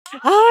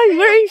Hi,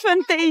 we're in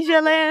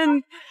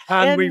Phantasialand.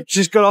 And we've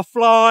just got to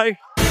fly.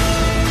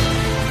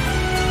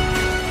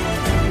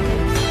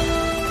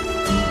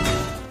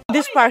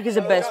 This park is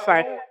the best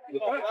park.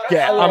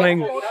 Yeah, I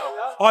mean,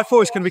 I thought it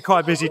was going to be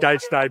quite a busy day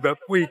today, but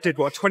we did,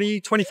 what,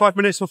 25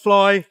 minutes of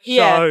fly?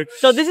 Yeah.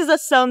 So this is a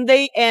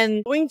Sunday,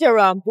 and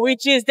Wintertraum,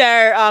 which is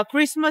their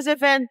Christmas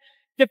event.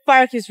 The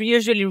park is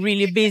usually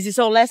really busy.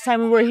 So last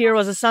time we were here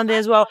was a Sunday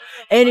as well,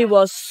 and it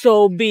was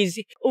so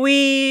busy.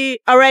 We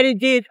already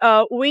did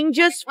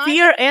Winjas,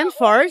 Fear and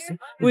Force,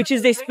 which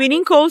is the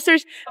spinning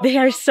coasters. They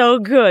are so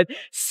good.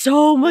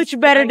 So much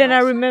better than I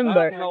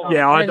remember.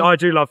 Yeah, I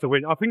do love the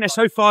wind. I think they're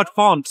so far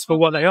advanced for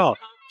what they are.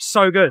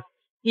 So good.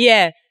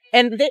 Yeah.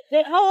 And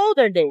how old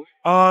are they?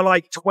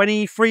 Like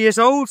 23 years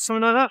old,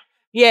 something like that.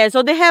 Yeah,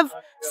 so they have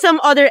some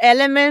other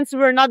elements.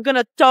 We're not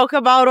gonna talk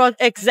about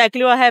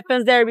exactly what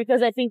happens there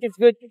because I think it's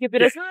good to keep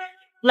it as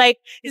like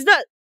it's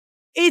not.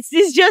 It's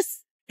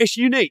just it's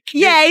unique.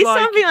 Yeah, it's like,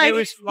 something like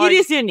it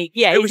is unique.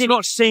 Yeah, it was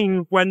not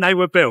seen when they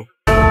were built.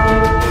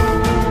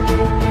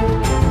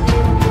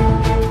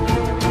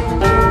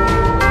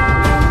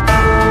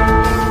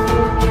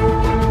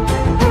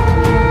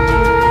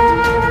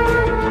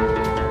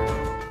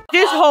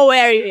 This whole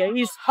area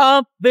is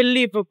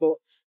unbelievable.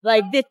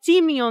 Like the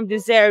theming on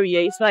this area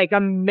is like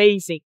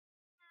amazing.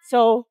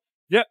 So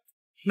yep.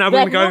 Now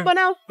we're gonna go Mamba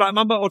now? Black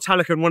Mamba or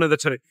Talocan, one of the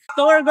two.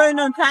 So we're going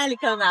on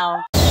Talocan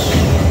now.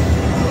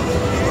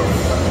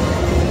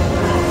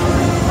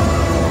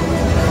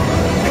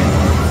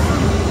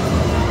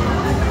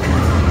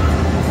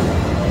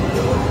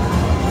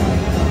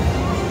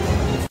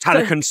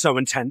 Talocan's so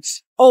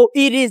intense. Oh,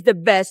 it is the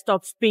best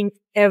top spin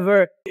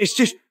ever. It's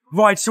just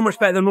rides so much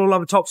better than all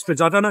other top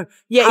spins. I don't know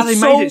how they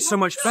made it so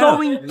much better.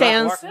 So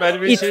intense.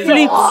 It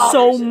flips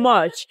so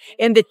much.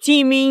 And the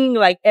theming,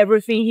 like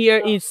everything here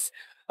is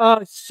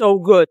so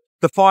good.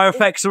 The fire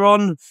effects are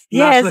on.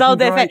 Yes, all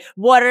the effects.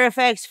 Water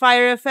effects,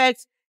 fire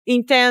effects,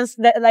 intense.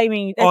 The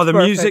perfect.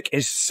 Music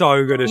is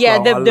so good as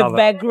well. Yeah, the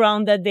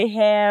background that they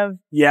have.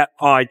 Yeah,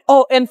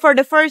 Oh, and for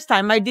the first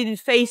time, I did it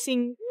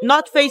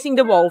not facing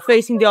the wall,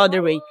 facing the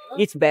other way.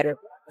 It's better.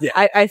 Yeah,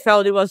 I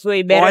felt it was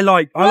way better. I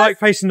like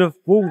facing the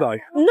wall though.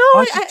 No,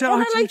 I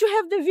like to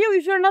have the view.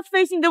 If you're not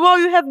facing the wall,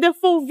 you have the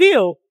full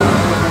view.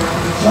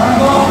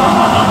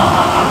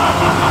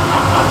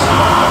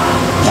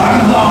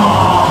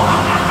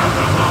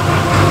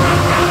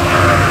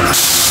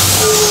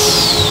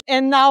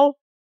 And now,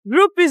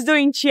 group is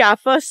doing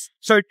Chiapas.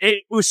 So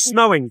it was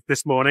snowing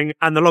this morning,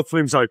 and the log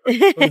flume's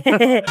open.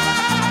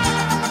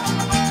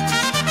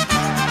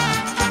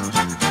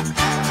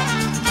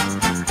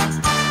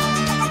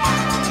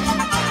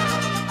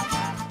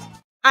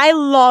 I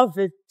love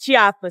it,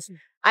 Chiapas.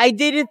 I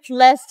did it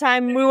last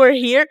time we were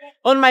here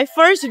on my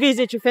first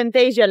visit to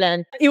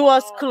Phantasialand. It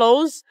was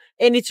closed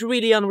and it's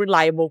really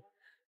unreliable.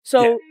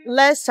 So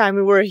last time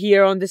we were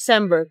here on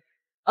December,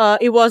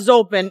 it was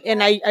open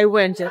and I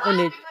went on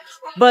it.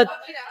 But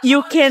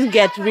you can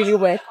get really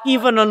wet,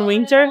 even on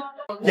winter.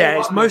 Yeah,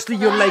 it's mostly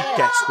your leg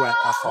gets wet,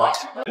 I find.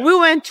 We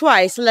went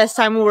twice last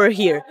time we were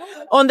here.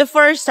 On the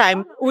first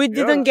time, we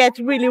didn't get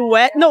really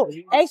wet. No,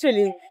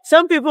 actually,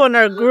 some people in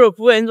our group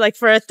went like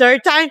for a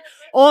third time.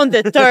 On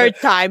the third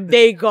time,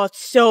 they got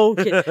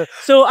soaked.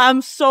 So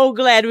I'm so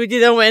glad we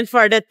didn't went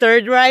for the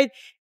third ride.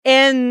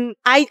 And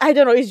I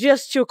don't know, it's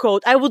just too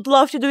cold. I would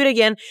love to do it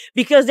again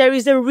because there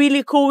is a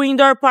really cool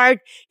indoor part.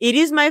 It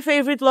is my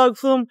favorite log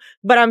flume,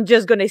 but I'm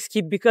just gonna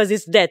skip because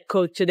it's that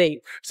cold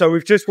today. So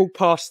we've just walked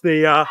past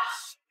the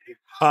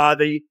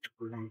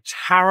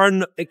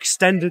Taron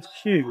extended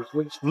queue,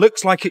 which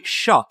looks like it's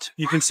shut.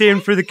 You can see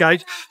him through the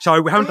gate.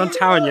 So we haven't done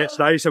Taron yet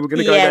today, so we're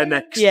going to go there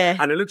next. Yeah.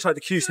 And it looks like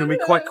the queue's going to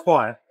be quite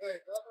quiet.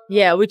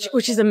 Yeah, which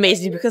is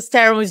amazing because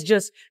Taron is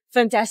just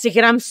fantastic.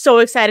 And I'm so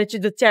excited to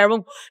do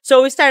Taron.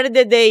 So we started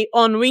the day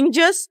on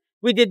Winjas.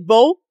 We did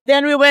both.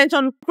 Then we went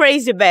on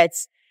Crazy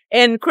Bats.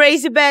 And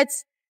Crazy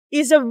Bats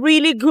is a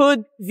really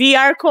good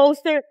VR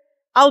coaster.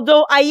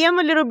 Although I am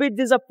a little bit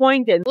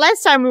disappointed.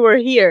 Last time we were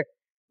here,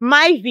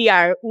 my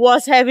VR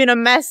was having a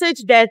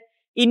message that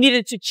it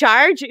needed to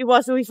charge. It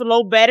was with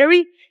low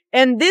battery.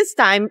 And this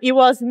time it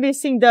was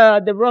missing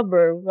the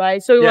rubber,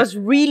 right? So it was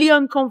really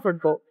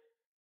uncomfortable.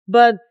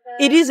 But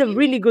it is a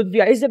really good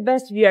VR. It's the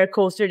best VR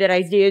coaster that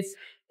I did.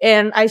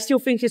 And I still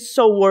think it's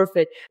so worth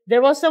it.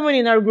 There was someone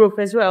in our group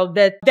as well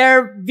that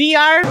their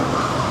VR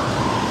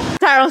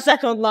Taron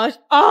second launch.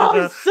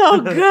 Oh,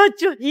 so good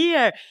to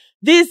hear.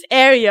 This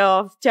area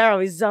of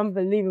Taron is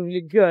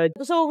unbelievably good.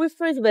 So with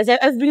Crazy Bats,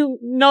 I've been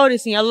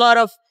noticing a lot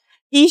of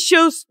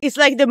issues. It's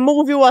like the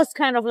movie was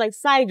kind of like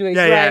sideways,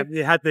 right? Yeah,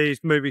 you had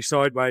these movies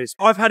sideways.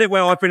 I've had it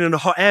where I've been in a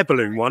hot air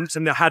balloon once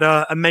and they had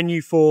a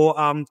menu for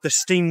the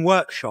Steam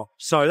Workshop.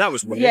 So that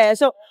was weird. Yeah,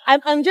 so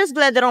I'm just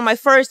glad that on my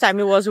first time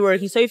it was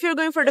working. So if you're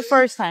going for the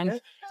first time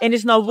and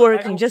it's not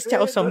working, just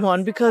tell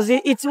someone because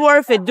it's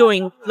worth it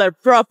doing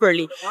like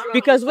properly.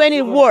 Because when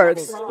it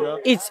works,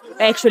 it's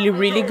actually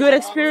really good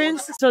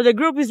experience. So the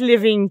group is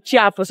leaving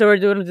Chiapas, so we're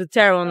doing the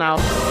Taron now.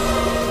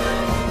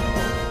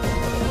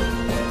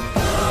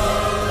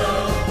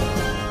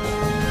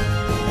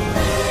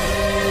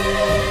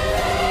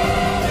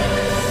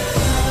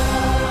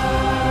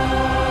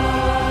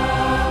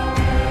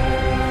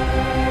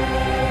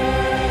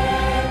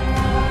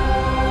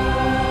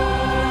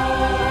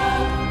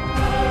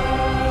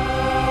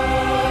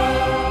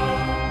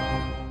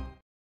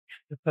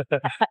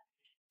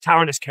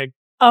 Taron is king.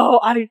 Oh,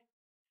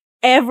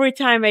 every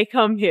time I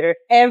come here,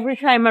 every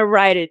time I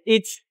ride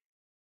it,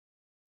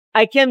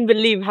 I can't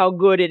believe how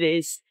good it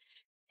is.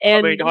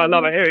 And I mean, I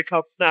love it. Here it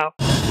comes now.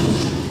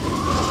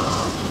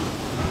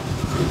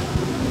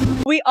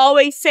 we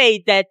always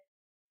say that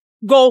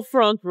go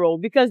front row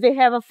because they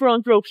have a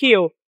front row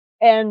queue.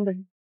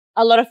 And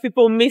a lot of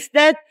people miss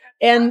that.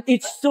 And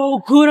it's so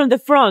good on the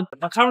front.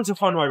 Taron's a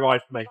fun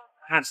ride for me.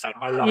 Hands down,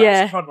 I love it.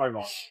 Yeah. It's a fun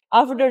ride.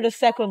 After the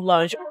second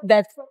lunch,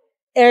 that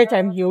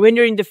airtime queue, when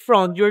you're in the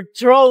front, you're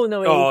thrown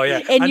away. Oh,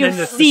 yeah. And you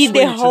then see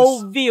the sweets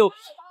whole view.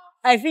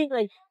 I think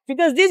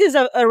because this is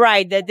a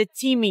ride that the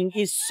teaming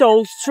is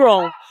so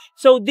strong.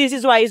 So this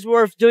is why it's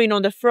worth doing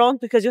on the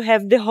front because you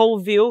have the whole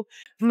view.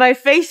 My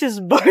face is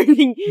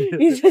burning.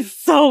 It's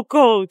just so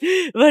cold,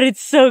 but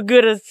it's so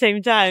good at the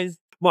same time.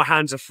 My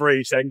hands are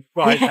freezing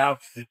right now.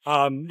 You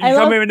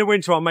come here in the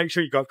winter, I'll make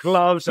sure you've got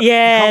gloves. Yes.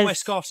 You can't wear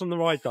scarves on the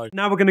ride though.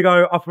 Now we're going to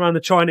go up around the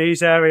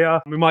Chinese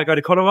area. We might go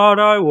to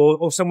Colorado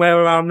or somewhere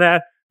around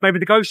there. Maybe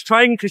the ghost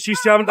train because you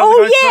still haven't done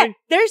the ghost train.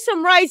 There's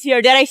some rides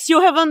here that I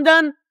still haven't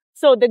done.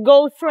 So the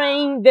ghost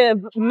train,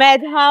 the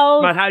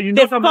madhouse,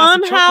 the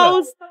fun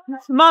house,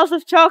 Mouth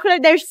of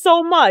Chocolate. There's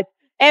so much.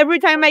 Every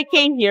time I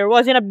came here, it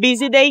wasn't a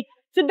busy day.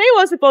 Today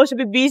was supposed to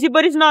be busy,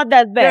 but it's not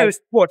that bad. Yeah, it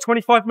was,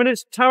 25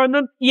 minutes, Taron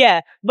then?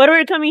 Yeah, but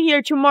we're coming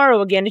here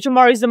tomorrow again.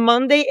 Tomorrow is a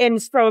Monday, and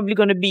it's probably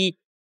going to be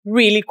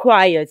really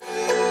quiet.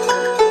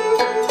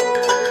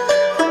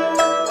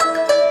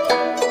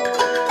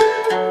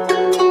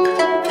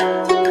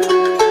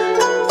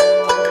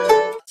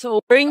 So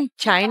we're in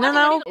China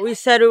now. We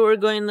said we were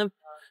going to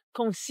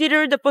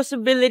consider the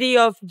possibility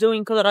of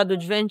doing Colorado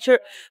Adventure,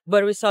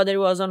 but we saw that it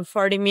was on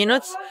 40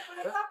 minutes.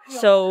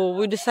 So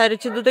we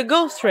decided to do the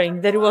ghost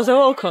train, that it was a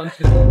walk-on.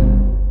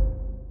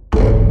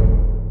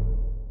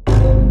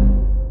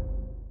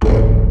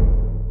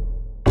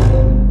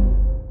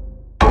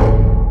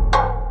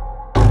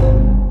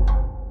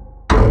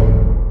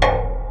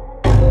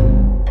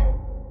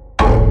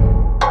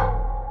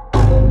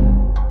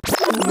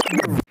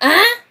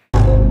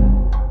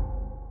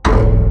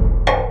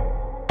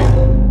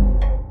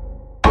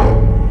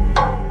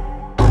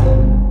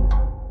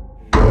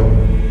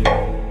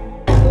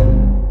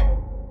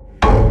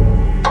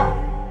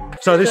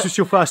 So this was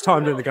your first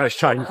time doing the ghost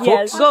train?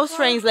 Yes, ghost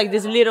trains like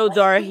this little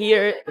door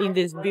here in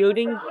this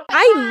building.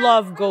 I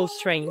love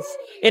ghost trains.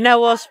 And I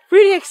was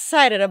pretty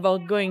excited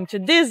about going to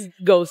this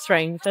ghost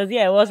train because,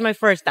 it was my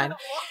first time.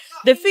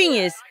 The thing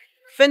is,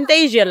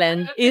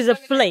 Phantasialand is a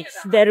place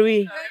that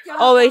we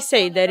always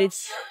say that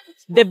it's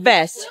the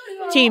best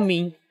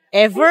teaming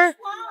ever.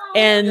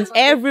 And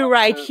every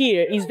ride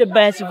here is the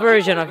best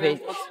version of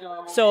it.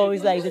 So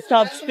it's like the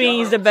top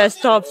spin is the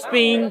best top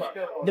spin.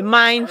 The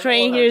mine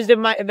train here is the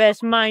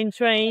best mine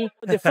train.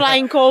 The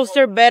flying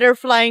coaster, better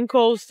flying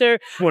coaster.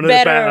 One of the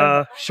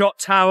better shot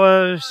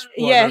towers.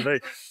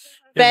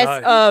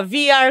 Best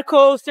VR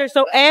coaster.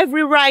 So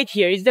every ride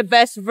here is the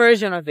best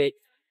version of it.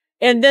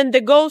 And then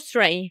the ghost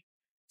train.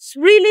 It's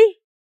really...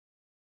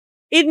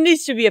 It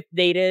needs to be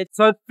updated.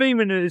 So the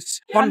theme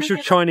is a bunch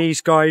of Chinese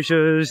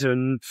geishas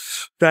and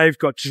they've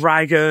got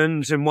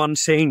dragons in one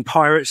scene,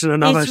 pirates in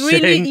another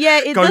scene,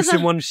 ghosts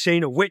in one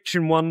scene, a witch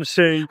in one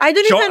scene,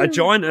 a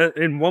giant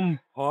in one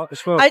part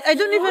as well. I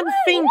don't even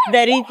think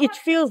that it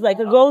feels like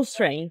a ghost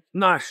train.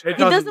 No, it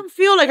doesn't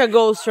feel like a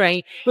ghost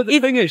train. But the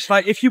thing is,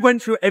 like, if you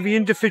went through every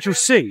individual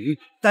scene,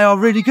 they are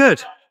really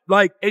good.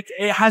 Like,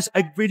 it has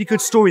a really good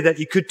story that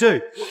you could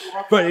do,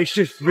 but it's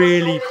just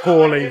really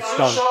poorly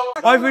done.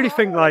 I really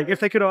think, like, if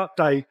they could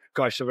update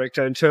Geisha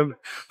Richter into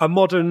a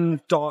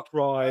modern dark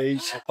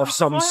ride of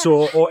some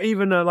sort, or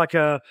even like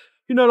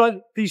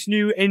these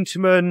new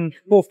Intamin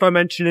fourth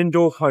dimension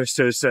indoor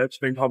coasters that's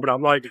been pumping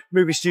up, like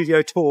movie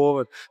studio tour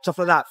and stuff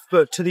like that,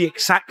 but to the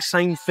exact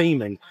same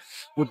theming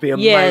would be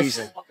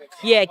amazing. Yes.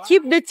 Yeah,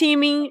 keep the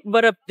theming,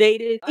 but update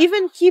it.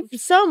 Even keep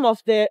some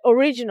of the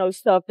original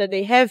stuff that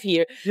they have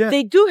here. Yeah.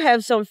 They do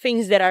have some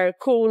things that are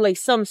cool, like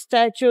some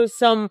statues,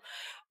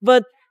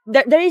 but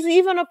there is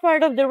even a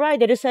part of the ride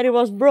that they said it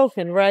was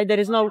broken, right? That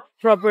is not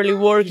properly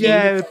working.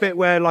 Yeah, a bit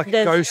where like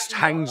a ghost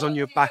hangs on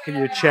your back in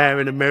your chair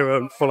in a mirror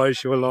and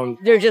follows you along.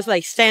 They're just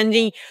like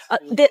standing.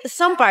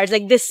 Some parts,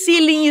 like the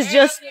ceiling is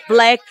just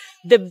black.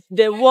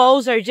 The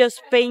walls are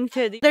just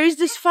painted. There is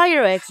this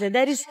fire exit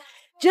that is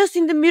just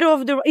in the middle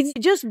of the ride. It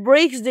just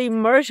breaks the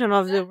immersion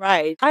of the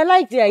ride. I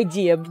like the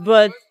idea,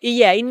 but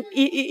yeah,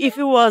 if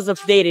it was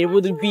updated, it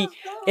would be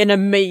an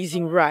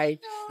amazing ride.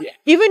 Yeah.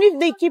 Even if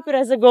they keep it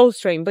as a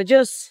ghost train, but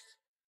just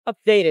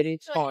updated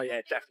it. Oh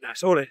yeah, definitely.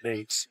 That's all it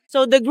needs.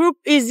 So the group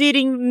is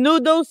eating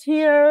noodles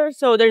here.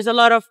 So there's a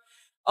lot of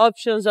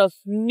options of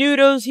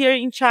noodles here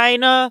in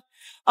China.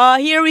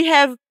 Here we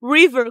have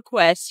River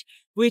Quest,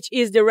 which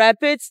is the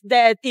rapids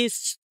that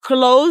is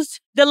closed.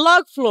 The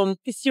log flume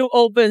still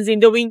opens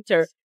in the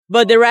winter,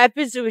 but the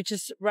rapids, which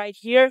is right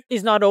here,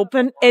 is not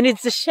open, and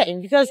it's a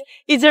shame because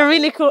it's a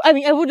really cool. I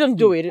mean, I wouldn't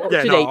do it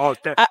today. No,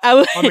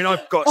 I mean,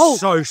 I've got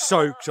so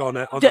soaked on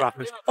it on the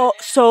rapids.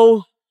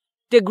 So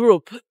the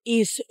group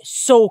is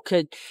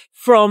soaked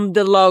from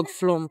the log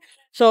flume.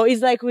 So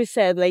it's like we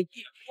said, like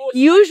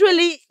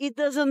usually it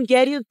doesn't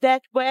get you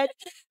that wet,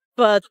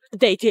 but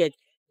they did.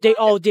 They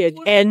all did.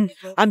 And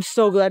I'm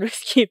so glad we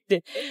skipped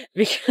it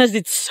because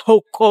it's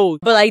so cold.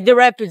 But like the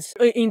rapids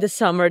in the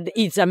summer,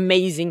 it's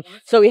amazing.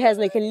 So it has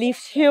like a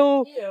lift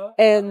hill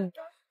and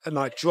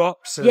like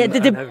drops. And, yeah,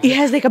 it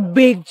has like a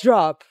big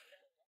drop.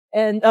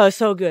 And oh,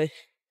 so good.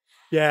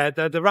 Yeah,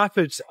 the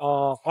rapids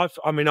are,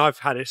 I've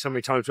had it so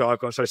many times where I've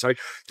got so sorry.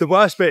 The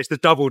worst bit is the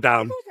double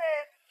down.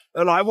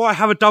 Like, why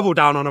have a double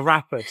down on a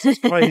rapid? It's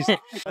crazy.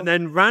 And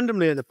then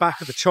randomly in the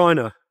back of the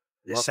China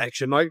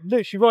section, like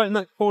literally right in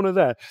that corner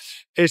there,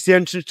 is the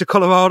entrance to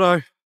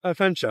Colorado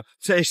Adventure.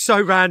 So it's so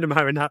random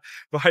having that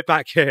right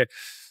back here.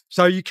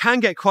 So you can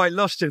get quite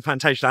lost in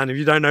Phantasialand if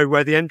you don't know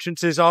where the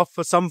entrances are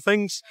for some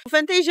things.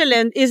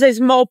 Phantasialand is a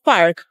small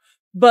park,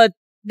 but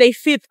they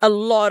fit a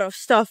lot of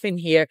stuff in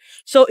here.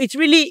 So it's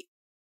really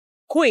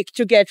quick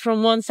to get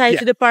from one side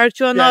to the park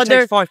to another. It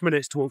takes 5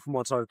 minutes to walk from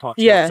one side of the park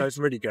to the other, so it's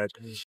really good.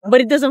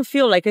 But it doesn't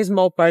feel like a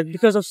small park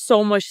because of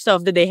so much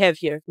stuff that they have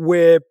here.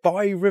 We're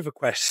by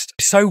RiverQuest.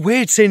 It's so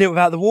weird seeing it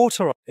without the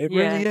water on. It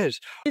really is.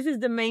 This is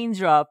the main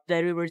drop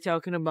that we were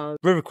talking about.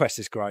 RiverQuest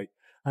is great.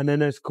 And then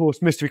there's, of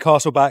course, Mystery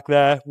Castle back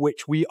there,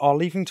 which we are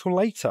leaving till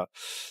later.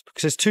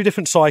 Because there's 2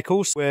 different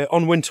cycles. We're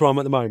on Wintertraum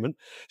at the moment.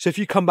 So if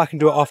you come back and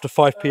do it after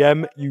 5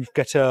 p.m, you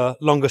get a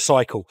longer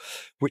cycle,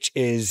 which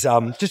is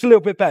just a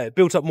little bit better. It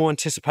builds up more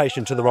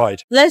anticipation to the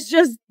ride. Let's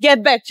just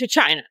get back to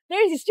China.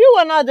 There's still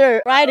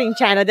another ride in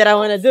China that I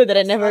want to do that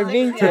I've never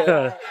been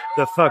to.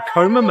 The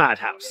Vekoma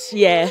Madhouse.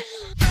 Yeah.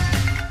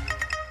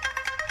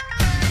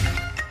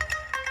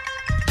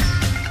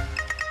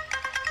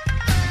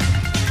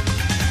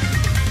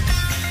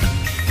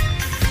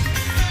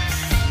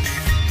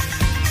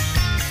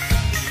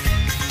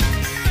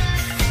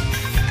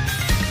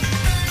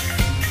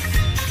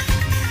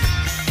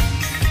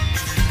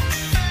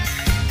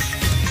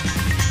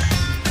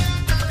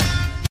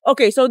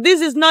 Okay, so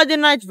this is not the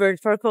night bird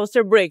for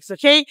coaster breaks,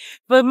 okay?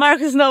 But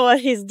Marcus knows what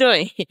he's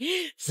doing.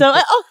 So,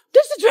 oh,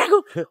 there's a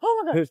dragon!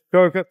 Oh my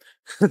god!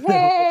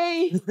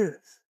 Hey!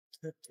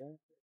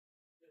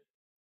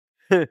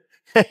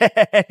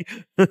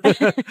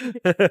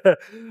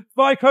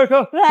 Bye,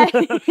 Coco!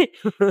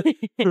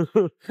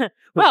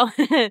 Well,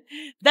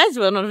 that's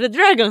one of the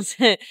dragons.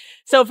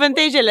 So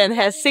Phantasialand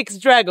has 6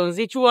 dragons,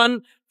 each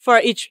one for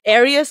each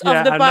areas of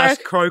the park. And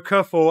that's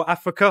Croaker for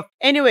Africa.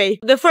 Anyway,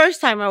 the first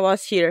time I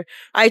was here,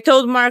 I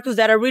told Marcus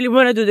that I really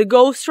want to do the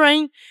ghost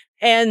train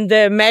and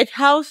the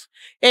madhouse.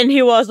 And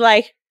he was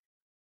like,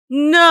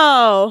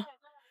 no,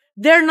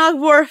 they're not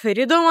worth it.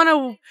 You don't want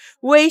to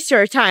waste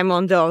your time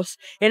on those.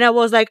 And I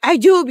was like, I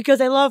do,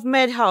 because I love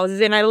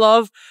madhouses and I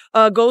love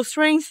ghost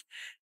trains.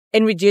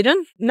 And we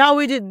didn't. Now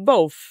we did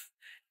both.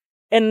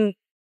 And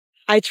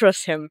I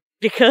trust him.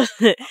 Because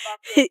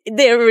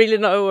they're really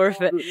not worth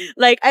it.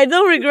 Like, I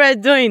don't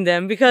regret doing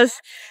them because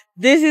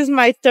this is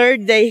my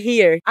 3rd day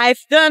here.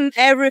 I've done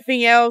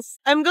everything else.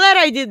 I'm glad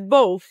I did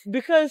both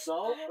because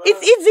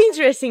it's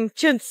interesting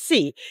to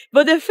see.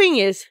 But the thing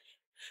is,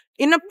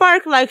 in a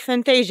park like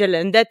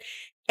Phantasialand, that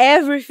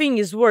everything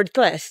is world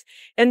class.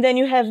 And then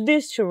you have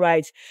these 2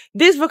 rides.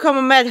 This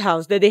Vekoma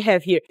Madhouse that they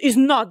have here is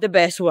not the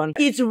best one.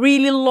 It's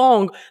really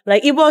long.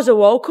 Like, it was a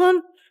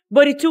walk-on.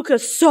 But it took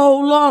us so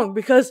long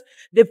because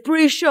the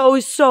pre-show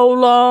is so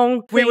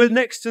long. We were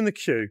next in the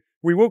queue.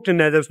 We walked in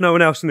there was no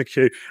one else in the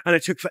queue. And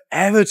it took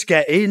forever to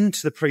get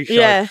into the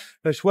pre-show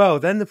as well.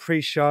 Then the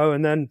pre-show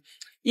and then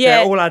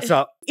it all adds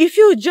up. If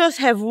you just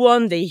have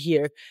one day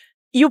here,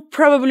 you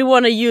probably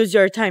want to use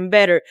your time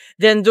better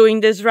than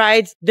doing this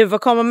ride, the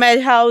Vekoma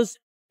Madhouse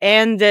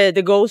and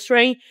the Ghost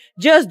Train.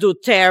 Just do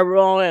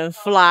Taron and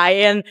Fly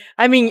and,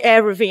 I mean,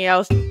 everything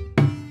else.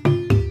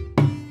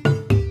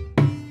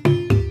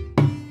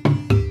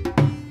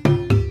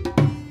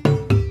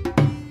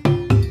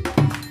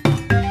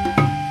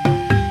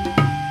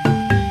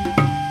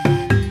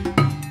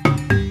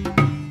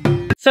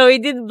 So we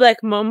did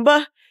Black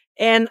Mamba,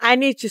 and I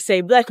need to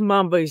say Black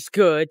Mamba is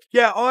good.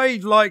 Yeah, I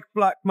like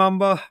Black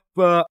Mamba,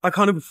 but I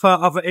kind of prefer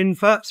other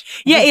inverts.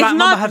 Yeah, it's Black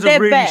not Mamba has the a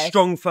really best.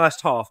 strong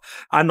first half,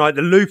 and like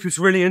the loop is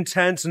really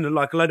intense, and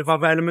like a load of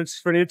other elements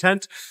is really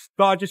intense.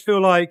 But I just feel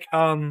like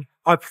I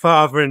prefer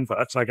other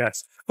inverts, I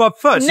guess. But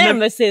first,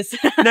 Nemesis.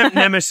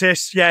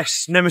 Nemesis,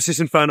 yes. Nemesis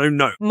Inferno,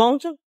 no.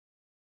 Monto?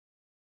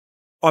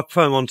 I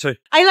prefer Monty.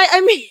 I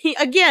mean,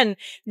 again,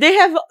 they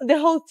have the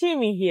whole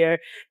team in here.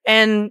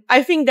 And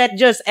I think that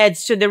just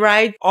adds to the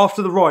ride.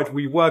 After the ride,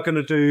 we were going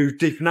to do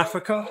Deep in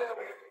Africa.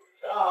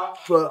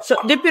 But so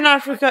Deep in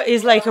Africa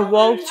is like a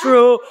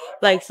walkthrough,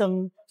 like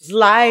some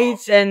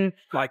slides and...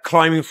 like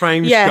climbing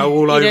frames go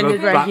all over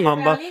Black here.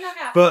 Mamba.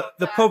 But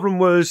the problem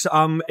was,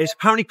 it's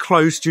apparently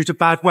closed due to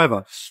bad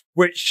weather,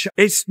 which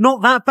is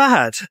not that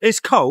bad. It's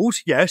cold,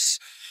 yes.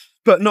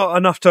 But not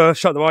enough to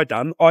shut the ride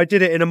down. I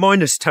did it in a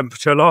minus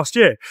temperature last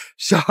year.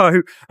 So,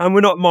 and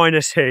we're not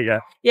minus here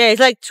yet. Yeah, it's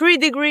like 3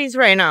 degrees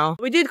right now.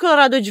 We did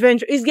Colorado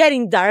Adventure. It's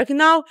getting dark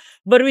now,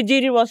 but we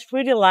did it was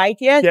pretty light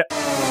yet. Yeah.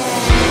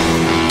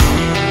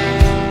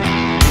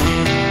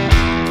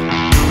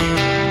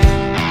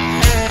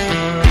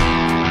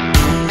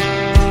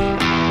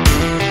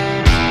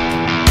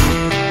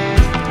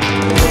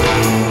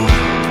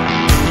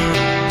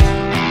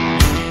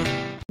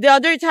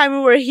 other time we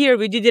were here,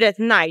 we did it at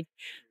night.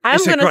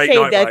 I'm going to say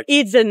that ride.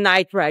 It's a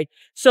night ride.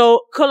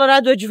 So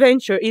Colorado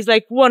Adventure is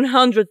like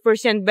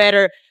 100%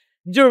 better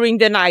during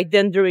the night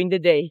than during the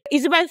day.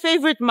 It's my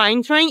favorite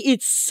mine train.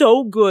 It's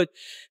so good.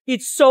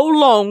 It's so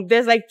long.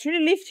 There's like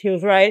 3 lift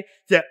hills, right?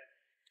 Yeah.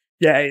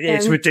 Yeah,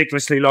 it's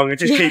ridiculously long. It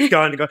just keeps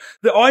going and going.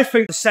 I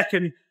think the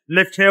second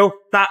lift hill,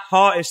 that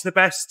part is the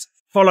best,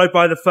 followed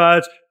by the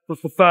third,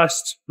 with the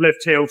first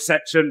lift hill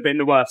section being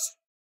the worst.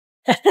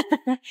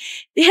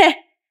 Yeah.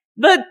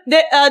 But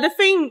the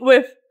thing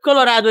with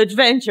Colorado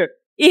Adventure,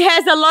 it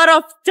has a lot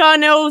of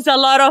tunnels, a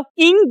lot of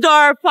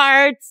indoor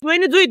parts.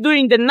 When you do it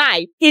during the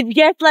night, it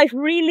gets like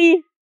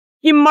really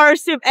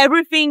immersive.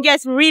 Everything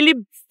gets really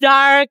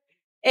dark.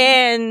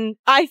 And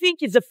I think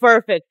it's a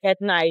perfect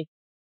at night.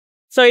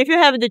 So if you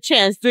have the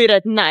chance, do it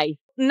at night.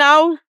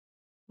 Now,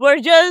 we're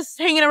just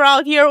hanging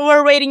around here.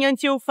 We're waiting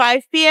until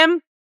 5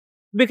 p.m.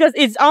 because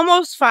it's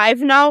almost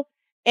 5 now.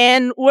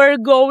 And we're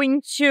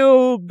going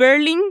to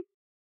Berlin,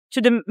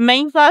 to the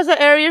main plaza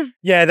area.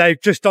 Yeah,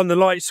 they've just done the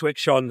light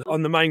switch on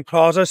the main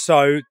plaza.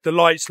 So the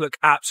lights look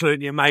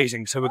absolutely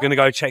amazing. So we're going to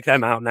go check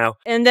them out now.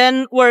 And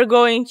then we're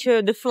going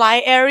to the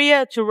fly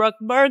area, to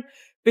Rockburg,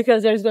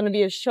 because there's going to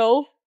be a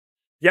show.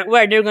 Yep.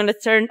 Where they're going to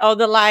turn all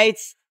the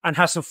lights. And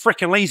have some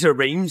freaking laser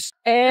beams.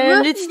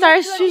 And it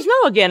starts to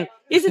snow again.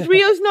 Is it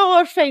real snow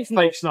or fake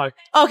snow? Fake snow.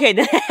 Okay.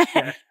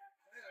 Yeah.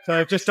 So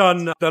they've just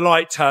done the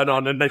light turn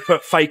on and they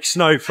put fake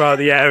snow throughout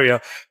the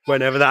area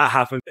whenever that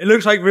happens. It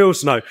looks like real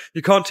snow.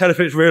 You can't tell if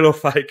it's real or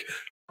fake.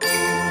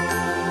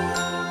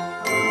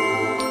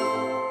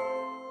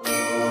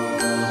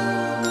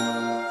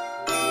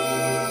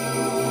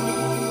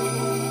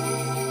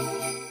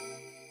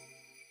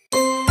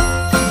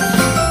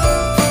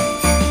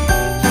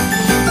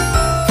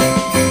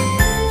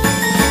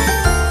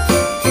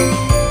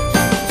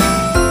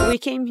 We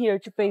came here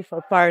to pay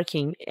for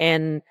parking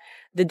and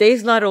the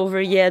day's not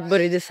over yet,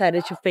 but we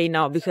decided to pay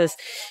now because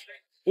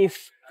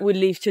if we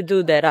leave to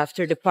do that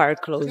after the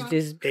park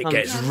closes, it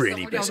gets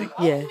really busy.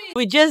 Yeah.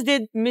 We just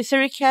did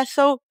Mystery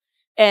Castle.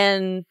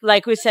 And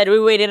like we said, we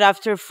waited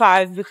after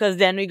 5 because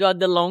then we got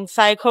the long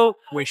cycle.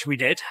 Which we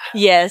did.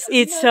 Yes,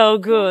 it's so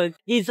good.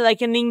 It's like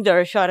an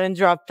indoor shot and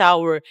drop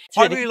tower.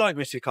 I really like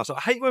Mystery Castle.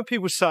 I hate when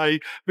people say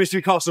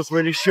Mystery Castle's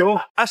really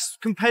short. As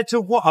compared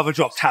to what other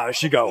drop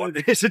towers you go on.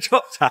 It's a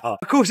drop tower.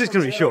 Of course it's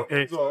going to be short.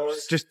 It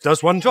just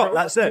does one drop.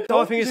 That's it. So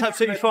I think it's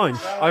absolutely fine.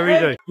 I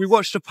really do. We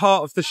watched a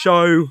part of the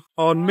show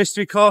on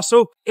Mystery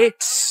Castle.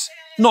 It's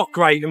not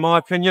great in my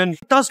opinion.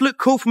 It does look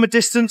cool from a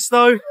distance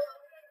though.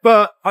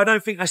 But I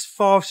don't think as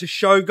far as the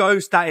show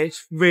goes, that it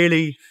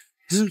really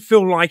doesn't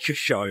feel like a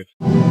show.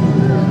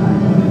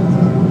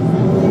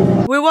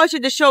 We watched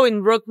the show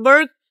in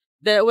Rookburg,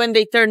 when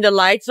they turned the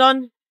lights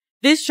on.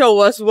 This show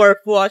was worth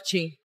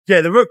watching. Yeah,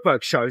 the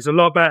Rookburg show is a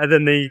lot better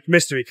than the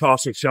Mystery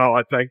Castle show,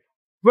 I think.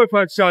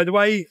 Rookburg show, the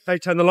way they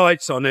turn the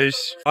lights on I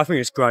think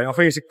it's great. I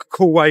think it's a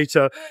cool way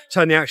to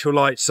turn the actual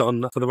lights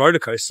on for the roller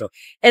coaster.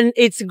 And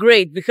it's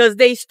great because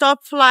they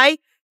stop fly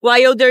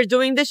while they're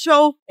doing the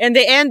show, and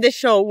they end the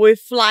show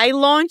with fly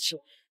launch.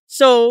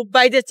 So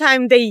by the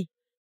time they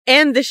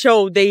end the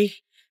show, they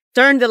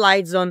turn the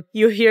lights on,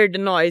 you hear the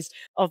noise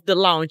of the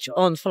launch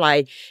on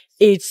fly.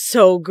 It's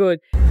so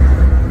good.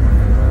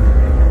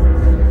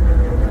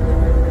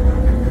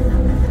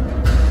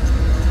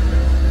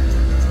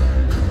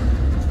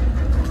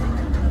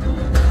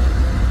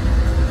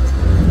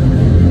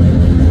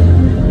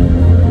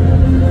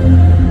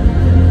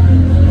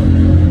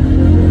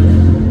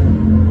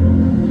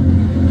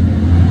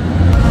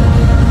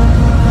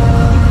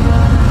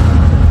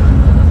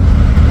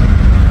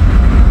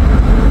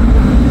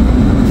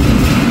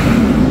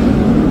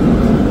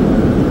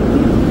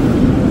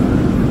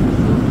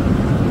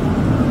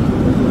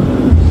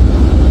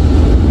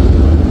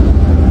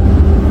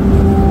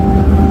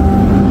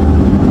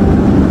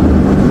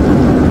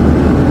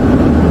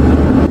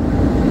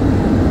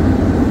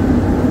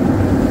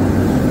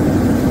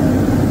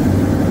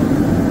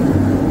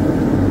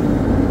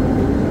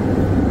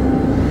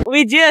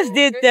 We just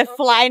did the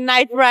fly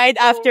night ride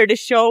after the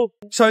show.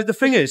 So the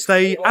thing is,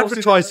 they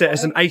advertised it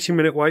as an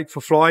 80-minute wait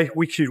for fly.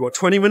 We queued, what,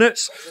 20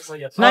 minutes?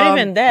 Not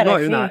even that.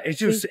 Not even that.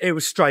 It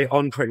was straight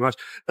on pretty much.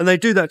 And they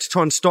do that to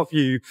try and stop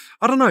you,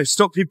 I don't know,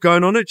 stop you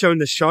going on it during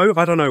the show.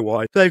 I don't know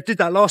why. They did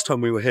that last time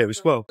we were here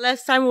as well.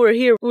 Last time we were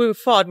here, we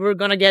thought we were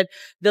going to get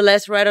the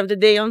last ride of the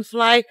day on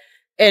fly.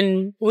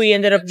 And we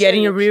ended up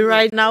getting a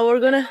re-ride. Now we're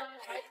going to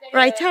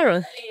ride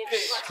Taron.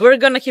 We're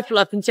going to keep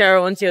lapping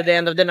Taron until the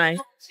end of the night.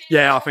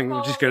 Yeah, I think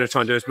we're just going to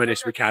try and do as many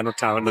as we can on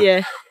Taron.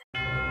 Yeah.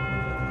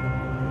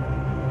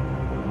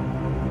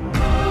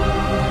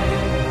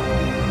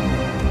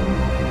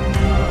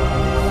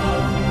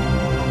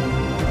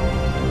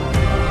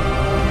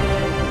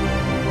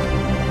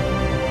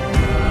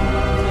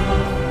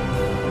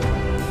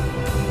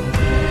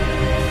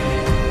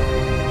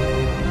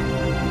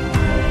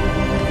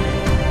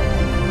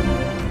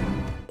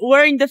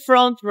 We're in the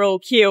front row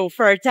queue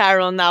for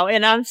Taron now,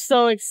 and I'm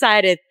so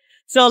excited.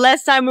 So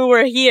last time we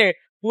were here,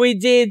 we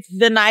did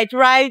the night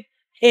ride,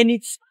 and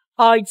it's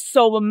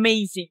so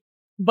amazing.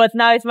 But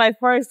now it's my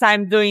first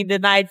time doing the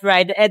night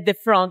ride at the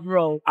front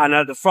row.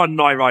 And the front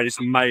night ride is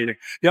amazing.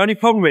 The only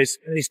problem is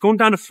it's gone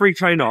down to 3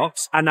 train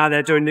ops, and now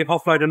they're doing the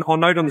offload and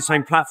onload on the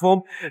same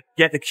platform.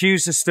 Yet the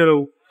queues are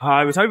still,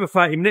 it was over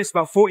 30 minutes,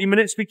 about 40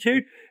 minutes we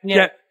queued. Yeah.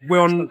 Yet we're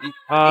on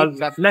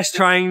less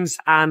trains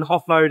and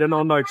offload and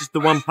onload, just the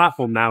one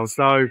platform now.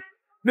 So a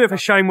bit of a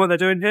shame what they're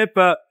doing here,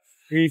 but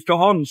we've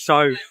got on.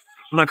 So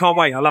and I can't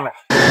wait. I love it.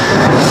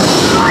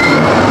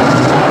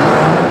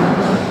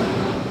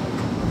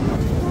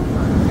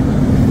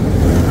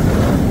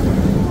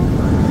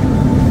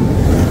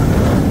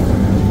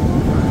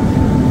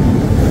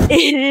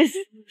 It is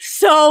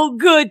so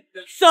good.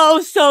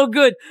 So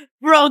good.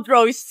 Front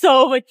row is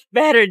so much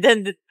better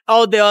than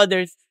all the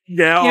others.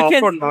 Yeah,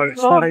 front row.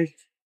 It's funny.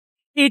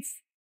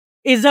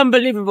 It's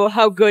unbelievable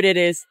how good it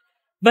is.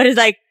 But it's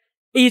like,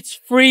 it's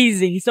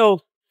freezing.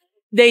 So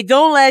they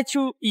don't let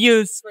you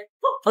use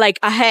like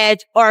a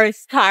hat or a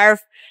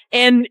scarf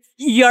and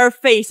your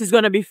face is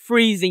going to be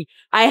freezing.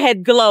 I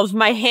had gloves.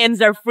 My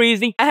hands are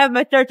freezing. I have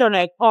my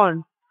turtleneck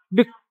on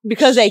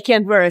because I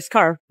can't wear a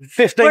scarf.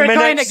 15 We're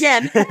minutes.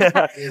 going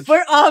again.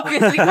 We're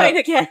obviously going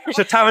again.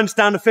 So Taron's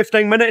down to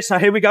 15 minutes. So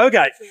here we go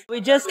again. We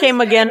just came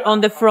again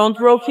on the front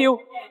row queue.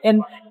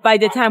 And by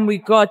the time we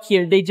got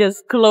here, they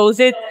just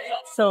closed it.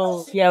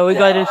 So yeah, we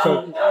got it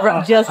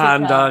just.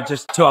 And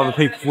just 2 other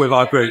people with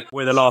our group.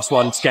 We're the last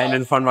ones getting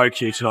in the front row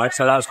queue tonight.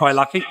 So that was quite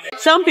lucky.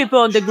 Some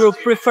people in the group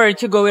prefer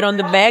to go it on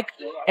the back.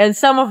 And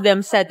some of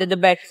them said that the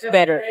back is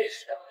better.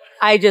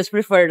 I just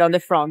prefer it on the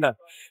front.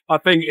 I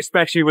think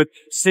especially with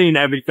seeing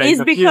everything.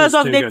 It's because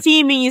of the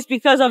teaming. It's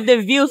because of the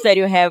views that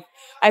you have.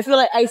 I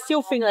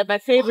still think like my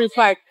favorite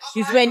part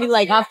is when you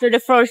like after the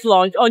first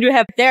launch, on you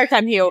have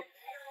Tartüff Hill.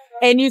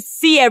 And you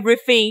see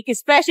everything,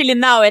 especially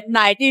now at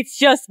night. It's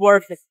just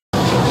worth it.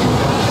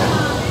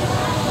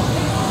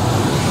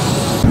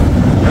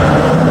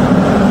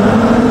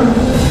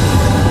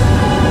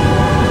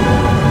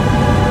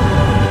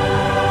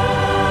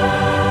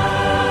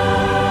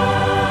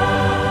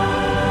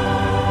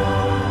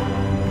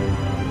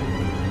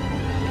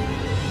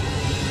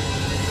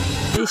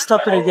 We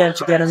stopped it again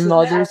to get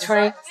another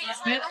train.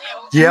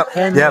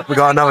 Yep, we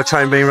got another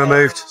train being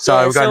removed.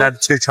 So we're going down to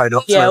 2 train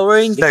ups. Yeah, we're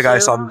in the there you go,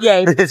 son.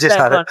 Yeah, just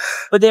had it.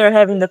 But they are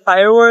having the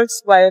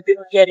fireworks while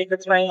people getting the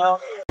train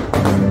out.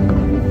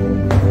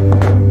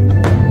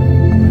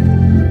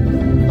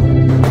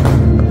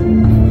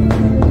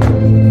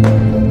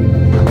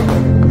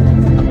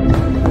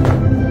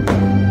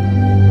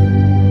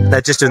 They're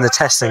just doing the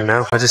testing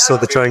now. I just saw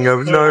the train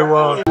go, no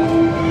one.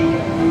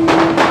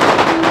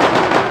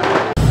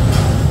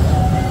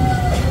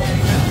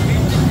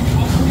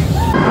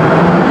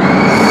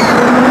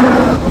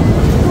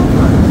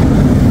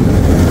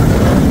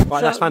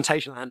 Right, that's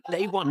Phantasialand.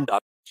 Day 1 done.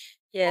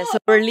 Yeah, so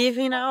we're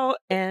leaving now,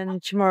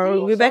 and tomorrow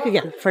we'll be back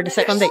again for the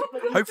second day.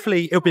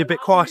 Hopefully it'll be a bit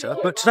quieter,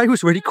 but today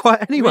was really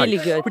quiet anyway. Really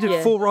good, We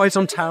did 4 rides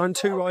on Taron,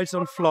 2 rides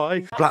on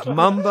Fly, Black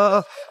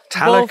Mamba, Both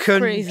Talocan,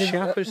 crazy,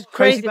 Chiapas,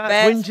 crazy Bats,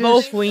 bats, Winjas,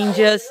 both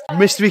Winjas,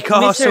 Mystery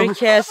Castle. Mystery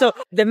Castle,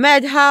 the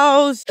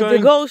Madhouse, the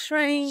Ghost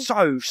Train.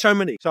 So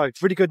many. So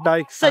it's a really good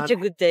day. Such a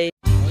good day.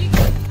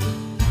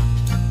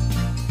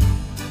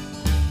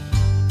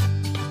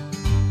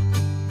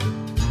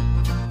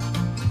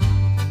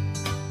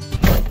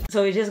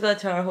 So we just got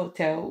to our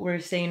hotel. We're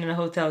staying in a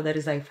hotel that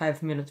is like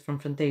 5 minutes from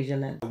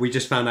Phantasialand. We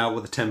just found out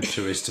what the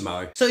temperature is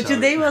tomorrow. So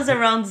today was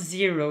around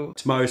 0.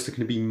 Tomorrow's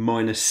looking to be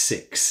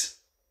 -6.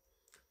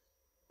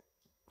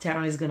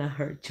 Taron is gonna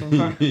hurt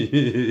tomorrow.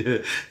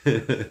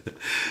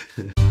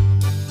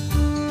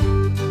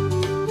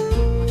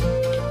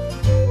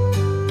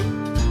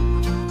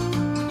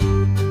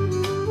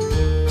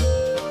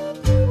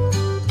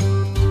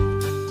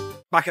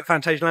 Back at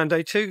Phantasialand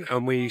day 2,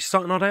 and we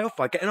starting our day off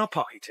by getting our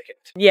party ticket.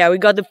 Yeah, we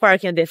got the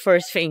parking at the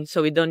first thing,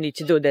 so we don't need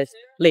to do this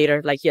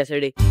later, like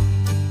yesterday.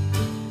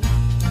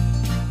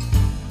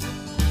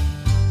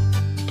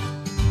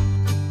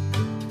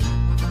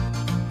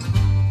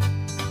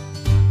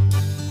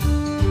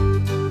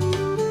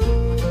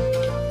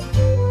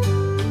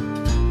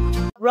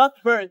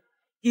 Rockburn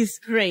is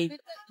great,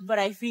 but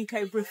I think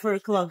I prefer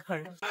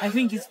Clunker. I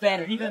think it's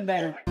better, even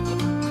better.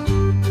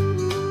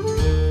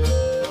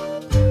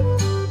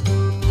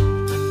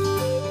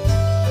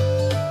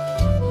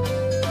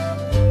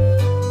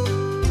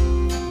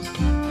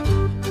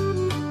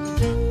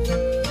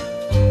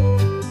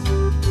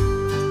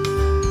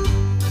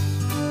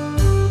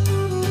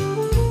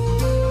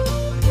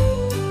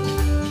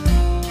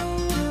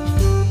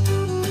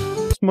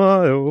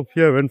 Smile,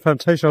 you're in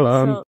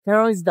Phantasialand. So,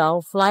 Taron is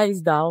down, Fly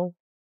is down.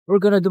 We're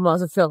gonna do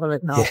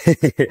Phantasialand now.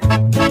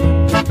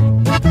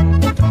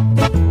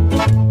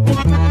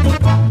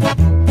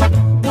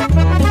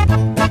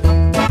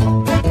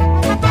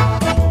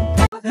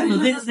 So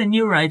this is a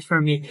new ride for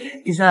me.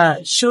 It's a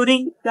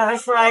shooting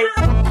dive ride.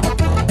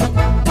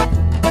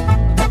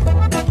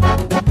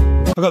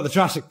 I got the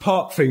Jurassic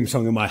Park theme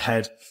song in my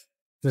head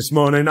this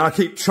morning. I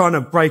keep trying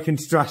to break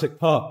into Jurassic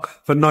Park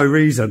for no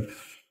reason.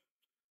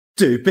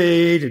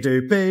 Doobie,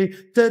 doobie,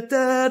 da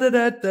da da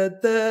da da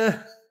da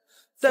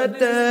da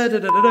da da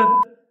da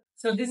da.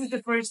 So this is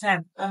the first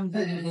time I'm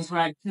doing this,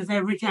 right? Because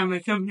every time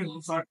I come here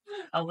before,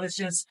 I was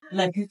just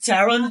like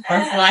Taron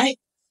or Fly,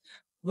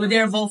 but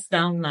they're both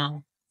down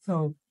now.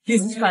 So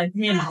this is 5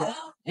 minutes,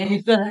 and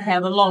it's gonna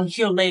have a long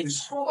queue later.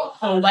 So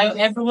while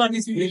everyone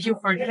is waiting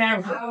for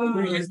Taron,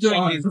 we're just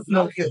doing this with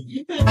no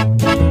queue.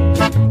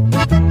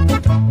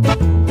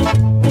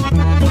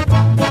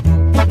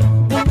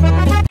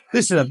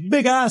 This is a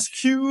big ass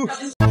queue.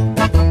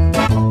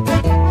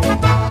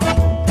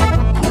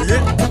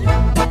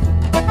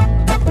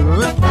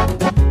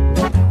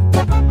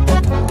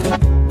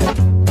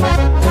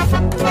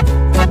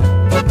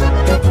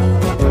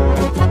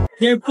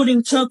 They're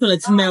putting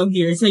chocolate milk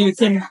here, so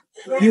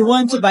you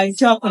want to buy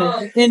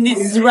chocolate. And this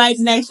is right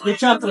next to the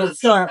chocolate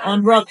store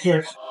on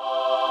Rockford.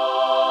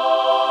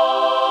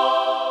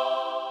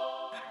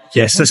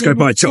 Yes, let's go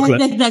buy chocolate.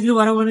 That's exactly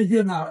what I want to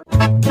do now.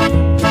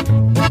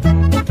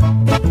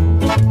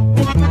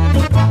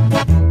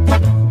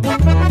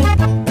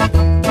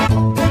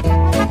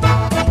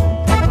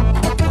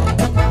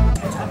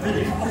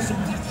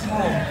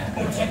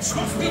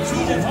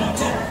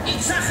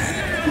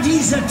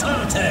 Diese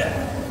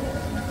Torte!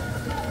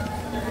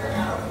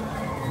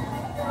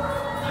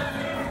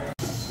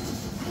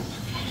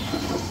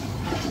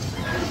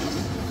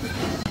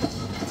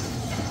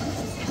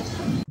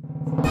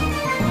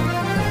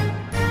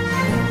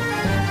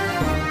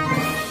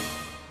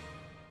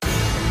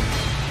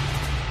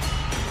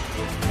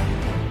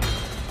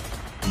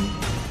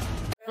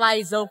 Fly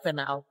is open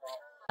now.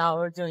 Now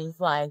we're doing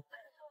Fly.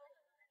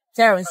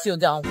 Taron's still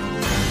down.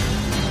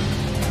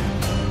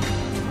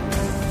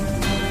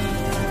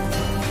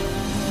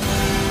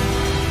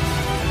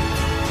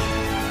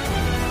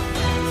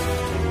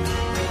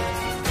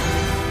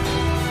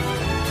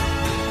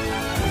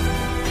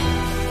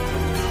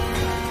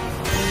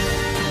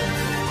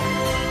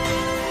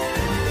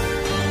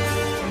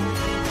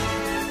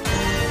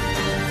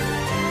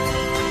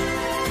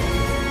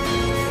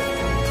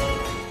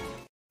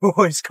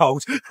 Oh, it's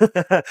cold.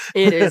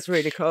 It is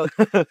really cold.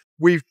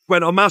 We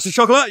went on Mouse of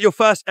Chocolat, your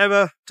first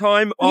ever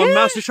time on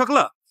Mouse of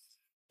Chocolat.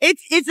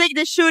 It's like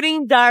the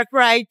shooting dark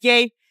ride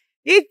game.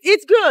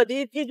 It's good.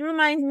 It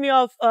reminds me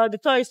of the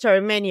Toy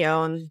Story Mania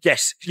on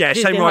Yes, yeah,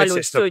 Disney same ride Hollywood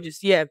system. Studios.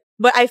 Yeah,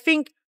 but I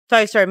think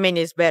Toy Story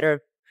Mania is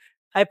better.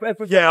 I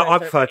prefer. Yeah, Toy I Story.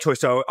 prefer Toy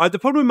Story. The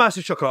problem with Mouse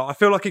of Chocolat, I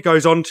feel like it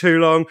goes on too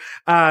long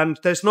and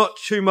there's not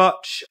too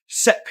much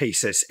set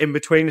pieces in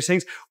between the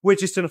scenes. We're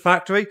just in a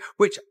factory,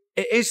 which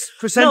it is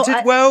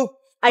presented well.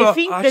 I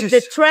think that the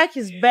track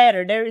is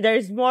better.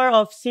 There's more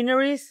of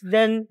sceneries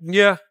than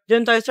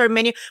Toy Story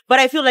Mania. But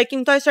I feel like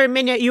in Toy Story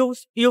Mania,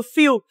 you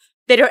feel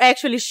that you're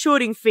actually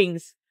shooting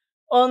things.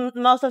 On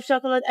Mouse of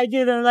Chocolate, I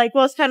didn't like.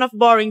 Was kind of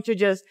boring to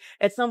just.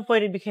 At some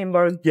point, it became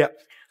boring. Yeah.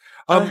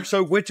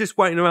 So we're just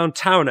waiting around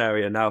town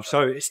area now.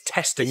 So it's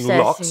testing Sassy.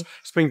 lots.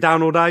 It's been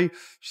down all day.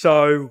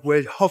 So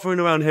we're hovering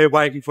around here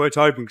waiting for it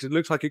to open because it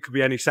looks like it could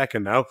be any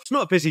second now. It's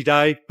not a busy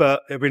day,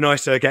 but it'd be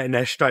nice to get in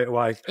there straight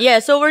away. Yeah,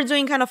 so we're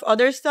doing kind of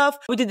other stuff.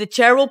 We did the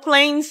Cheryl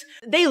planes.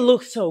 They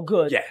look so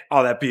good. Yeah.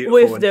 Oh, they're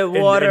beautiful. With the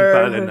water.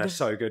 In Berlin, they're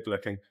so good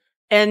looking.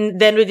 And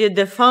then we did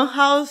the fun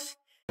house.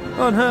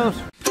 Fun house.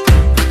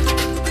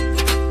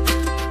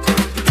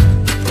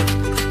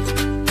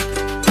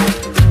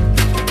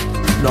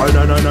 No.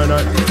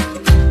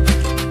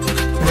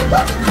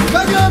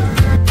 Back up!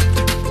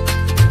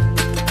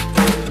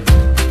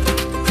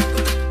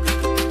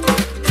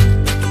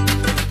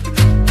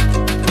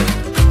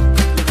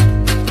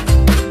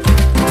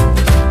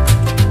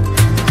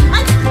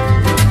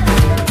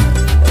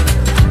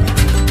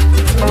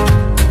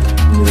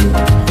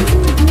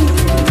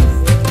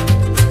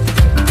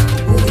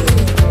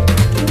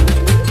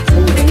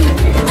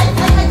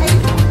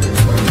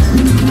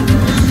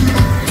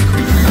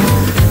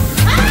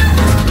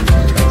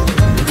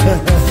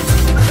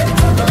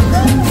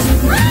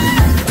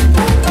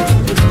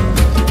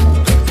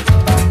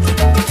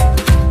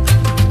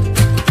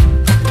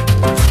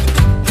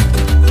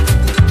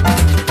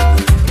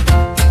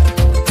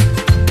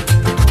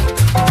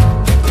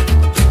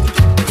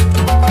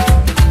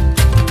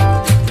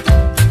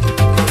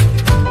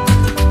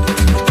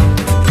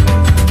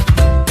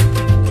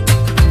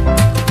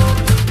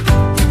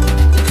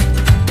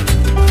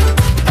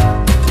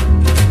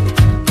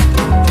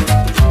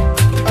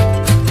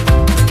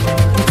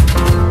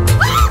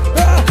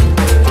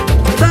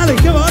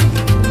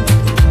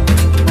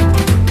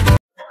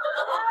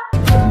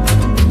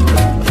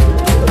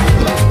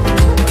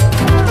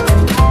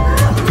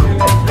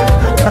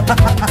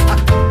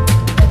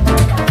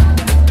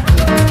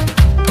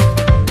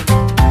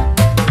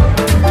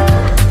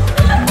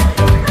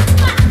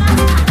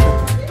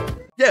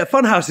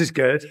 Funhouse is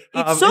good.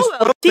 It's so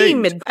well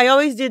themed. I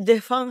always did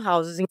the fun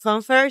houses in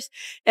fun fairs,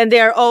 and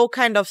they are all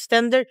kind of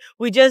standard.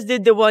 We just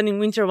did the one in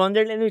Winter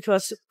Wonderland, which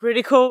was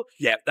pretty cool.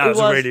 Yeah, that was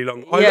a really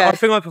long. Yeah. I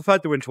think I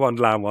preferred the Winter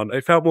Wonderland one.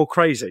 It felt more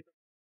crazy.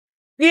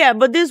 Yeah,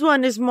 but this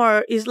one is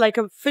like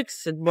a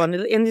fixed one,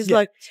 and it's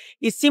like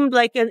it seemed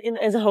like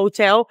as a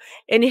hotel,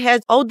 and it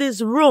had all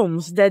these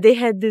rooms that they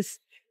had this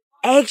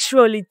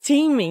actually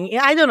teeming.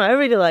 I don't know. I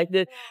really liked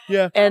it.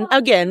 Yeah. And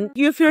again,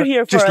 if you're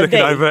here for just a looking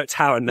day, over at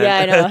Taron then. yeah,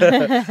 I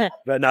know.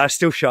 But no, it's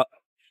still shut.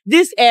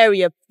 This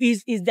area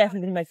is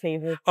definitely my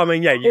favorite. I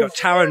mean, yeah, you got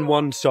Taron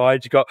one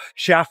side, you got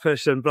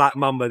Chiapas and Black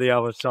Mamba the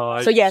other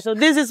side. So yeah, so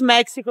this is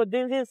Mexico.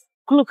 This is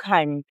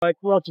Klugheim, like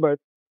Rothberg.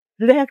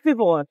 Do they have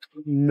people on?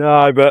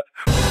 No, but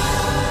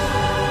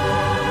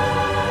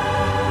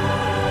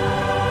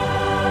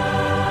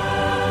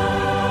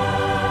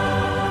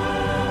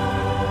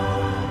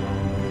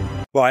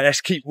right,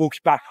 let's keep walking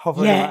back,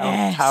 hovering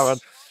around Taron.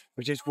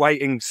 We're just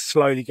waiting to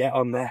slowly get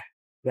on there.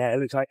 Yeah, it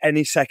looks like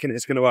any second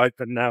it's going to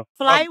open now.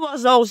 Fly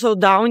was also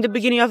down in the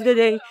beginning of the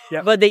day,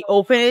 but they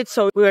opened it,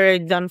 so we were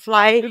done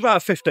Fly. About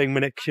a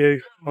 15-minute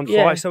queue on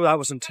Fly, so that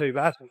wasn't too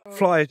bad.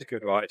 Fly is a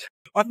good ride.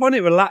 I find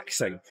it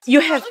relaxing.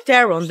 You have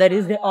Taron, that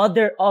is the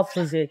other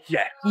opposite.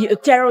 Yeah.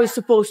 Taron is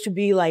supposed to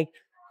be like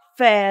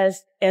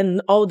fast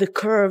and all the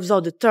curves,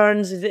 all the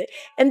turns.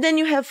 And then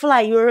you have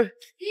Fly, you're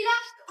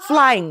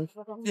flying.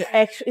 Yeah.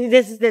 Actually,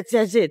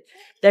 that's it.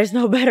 There's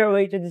no better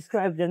way to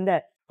describe than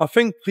that. I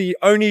think the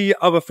only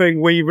other thing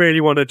we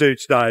really want to do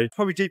today,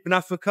 probably Deep in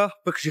Africa,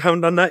 because you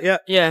haven't done that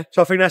yet. Yeah.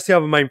 So I think that's the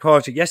other main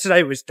priority. Yesterday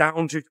it was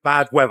down to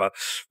bad weather,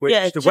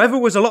 which the weather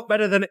was a lot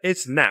better than it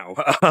is now.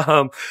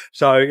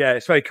 So yeah,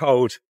 it's very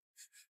cold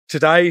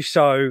today.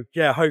 So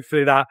yeah,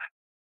 hopefully that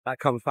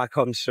comes back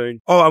on soon.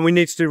 Oh, and we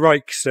need to do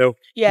Reich still.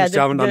 Yeah. We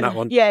still haven't done that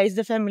one. Yeah, it's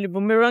the family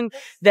boomerang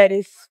that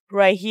is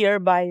right here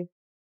by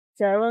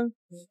Taron.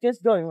 It's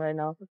just going right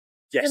now.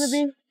 Yes. It's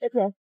gonna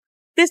be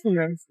this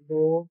boomerang.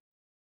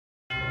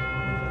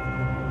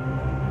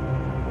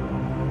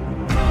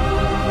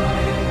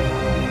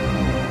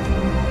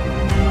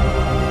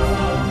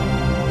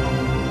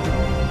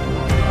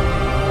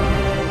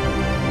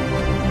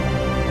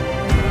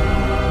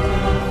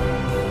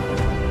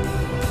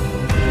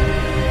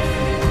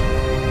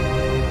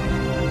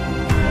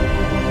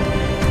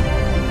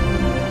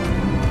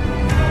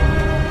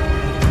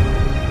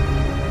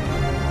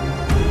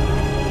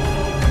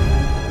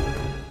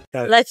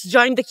 Let's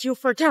join the queue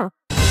for Taron.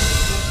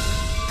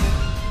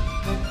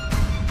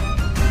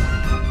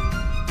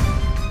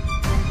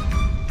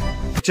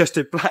 Just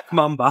did Black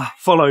Mamba,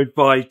 followed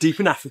by Deep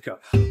in Africa.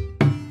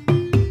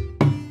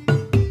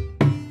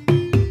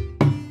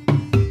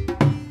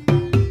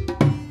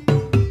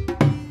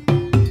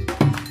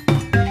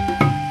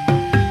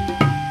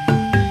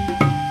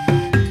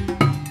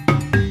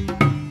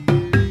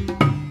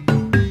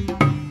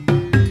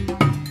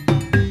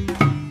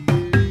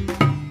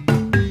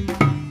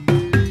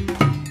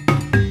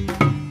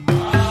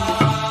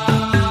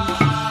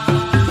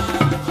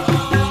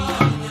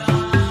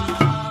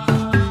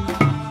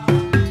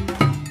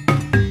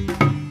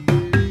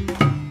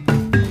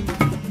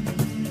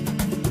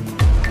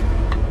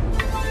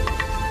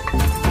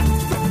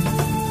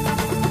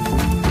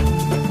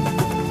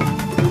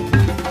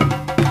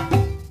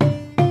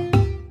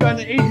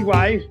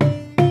 Way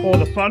or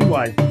the fun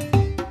way?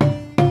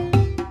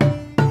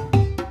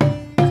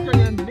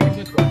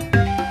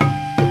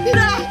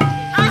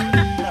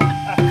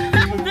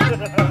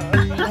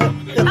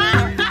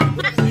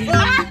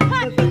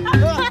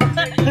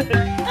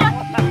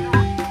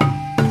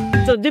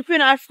 So Deep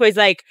in Africa is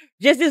like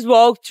just this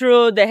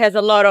walkthrough that has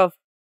a lot of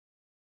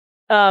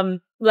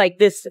like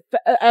this.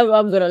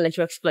 I'm gonna let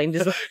you explain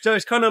this. So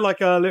it's kind of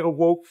like a little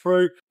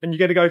walkthrough, and you're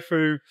gonna go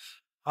through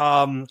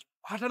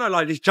I don't know,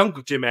 like these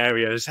jungle gym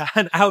areas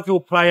and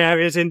outdoor play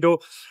areas, indoor.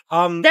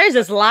 There's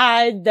a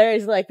slide.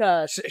 There's like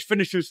a. It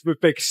finishes with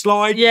big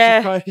slides.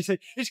 Yeah,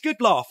 it's good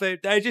laugh.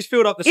 They just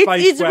filled up the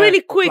space. It's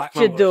really quick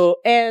to do,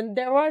 and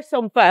there are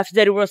some paths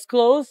that was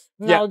closed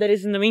now that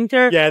it's in the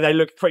winter. Yeah, they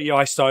look pretty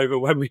iced over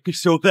when we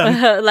saw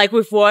them, like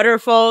with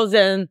waterfalls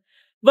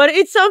But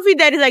it's something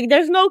that is like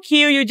there's no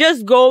queue. You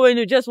just go and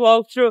you just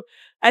walk through.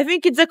 I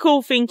think it's a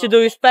cool thing to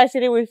do,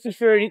 especially if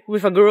you're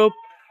with a group.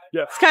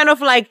 Yeah. It's kind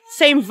of like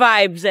same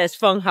vibes as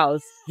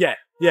Funhouse. Yeah.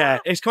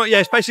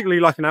 It's basically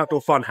like an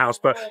outdoor fun house,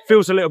 but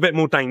feels a little bit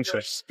more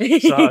dangerous.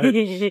 So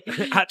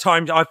at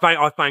times I've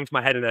banged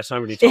my head in there so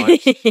many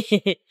times.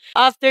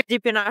 After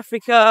Deep in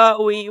Africa,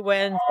 we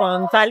went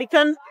on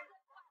Talocan.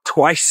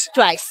 Twice.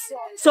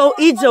 So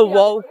it's a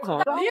wall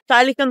con.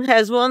 Talocan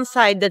has one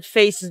side that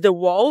faces the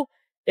wall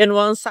and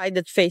one side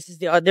that faces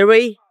the other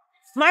way.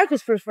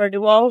 Marcus preferred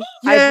the wall.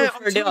 Yeah, I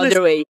prefer the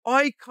other way.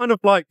 I kind of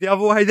like the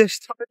other way this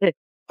time.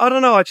 I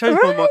don't know. I changed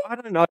my mind. I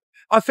don't know.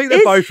 I think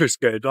they're both as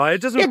good. Like,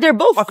 it doesn't. Yeah, they're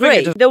both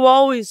great. The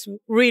wall is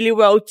really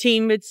well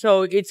teamed,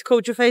 so it's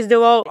cool to face the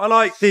wall. I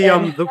like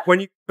the when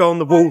you go on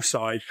the wall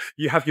side,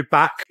 you have your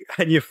back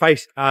and your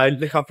face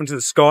look up into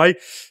the sky,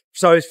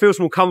 so it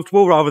feels more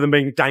comfortable rather than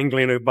being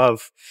dangling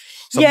above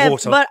some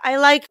water. But I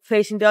like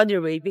facing the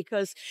other way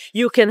because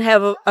you can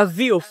have a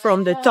view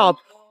from the top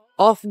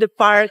of the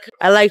park.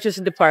 I like to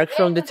see the park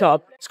from the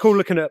top. It's cool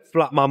looking at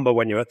Black Mamba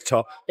when you're at the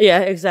top.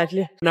 Yeah,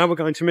 exactly. Now we're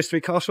going to Mystery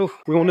Castle.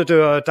 We want to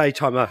do a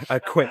daytime, a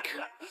quick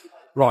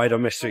ride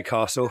on Mystery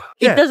Castle.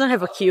 It doesn't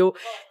have a queue,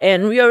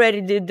 and we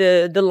already did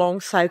the long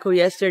cycle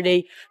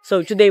yesterday.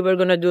 So today we're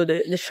gonna do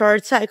the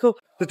short cycle.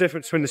 The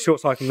difference between the short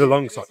cycle and the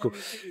long cycle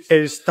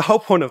is the whole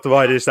point of the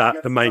ride is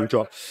that the main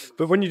drop.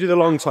 But when you do the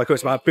long cycle,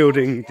 it's about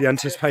building the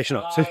anticipation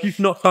up. So if you've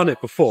not done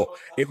it before,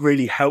 it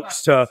really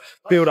helps to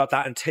build up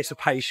that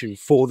anticipation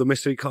for the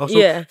Mystery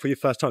Castle for your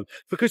first time.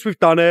 Because we've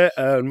done it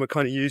and we're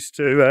kind of used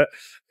to it,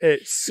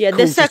 it's cool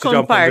the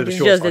second part is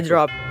just the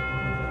drop.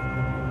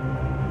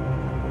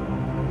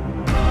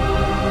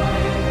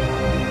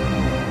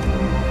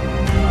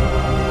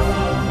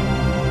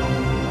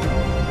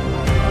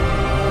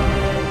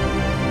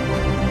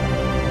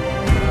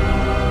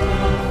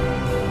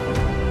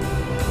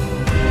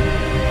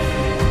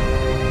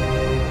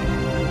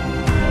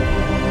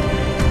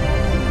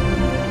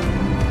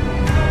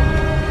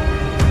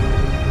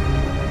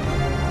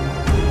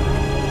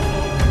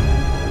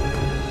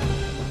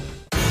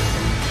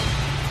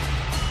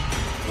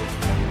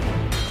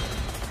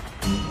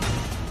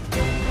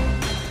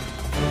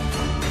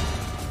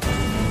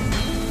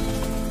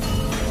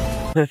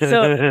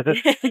 So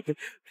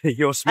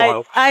your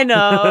smile. I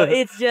know.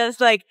 It's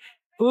just like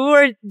we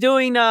were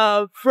doing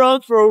a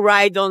front row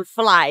ride on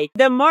Fly.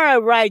 The more I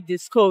ride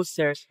this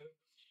coaster,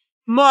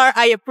 more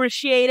I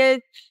appreciate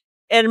it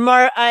and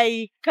more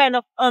I kind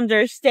of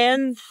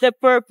understand the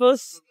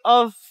purpose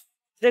of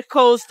the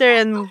coaster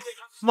and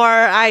more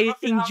I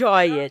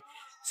enjoy it.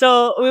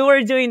 So we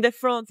were doing the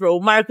front row.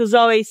 Marcus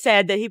always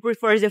said that he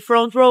prefers the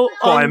front row.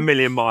 By a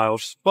million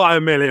miles. By a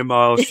million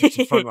miles. It's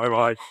a front row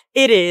ride.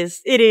 It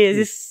is. It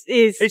is.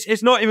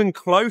 It's not even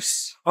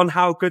close on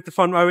how good the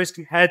front row is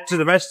compared to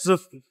the rest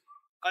of.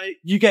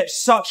 You get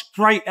such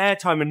great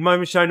airtime, and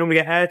moments don't normally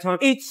get airtime.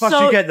 Plus,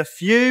 you get the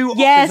view of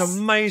this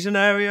amazing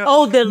area.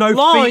 Oh, the no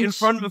launch feet in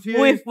front of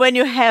you. When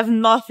you have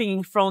nothing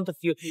in front of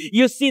you,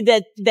 you see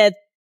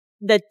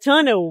that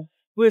tunnel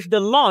with the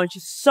launch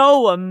is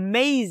so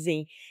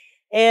amazing.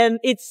 And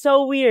it's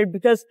so weird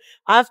because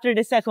after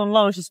the second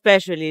launch,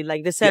 especially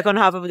like the second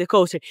half of the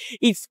coaster,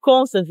 it's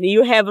constantly,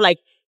 you have like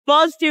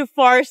positive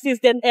forces,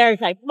 then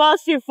airtime,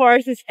 positive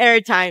forces,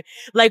 airtime,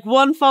 like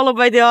one followed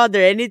by the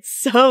other. And it's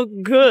so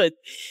good.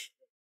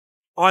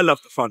 I love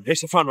the front.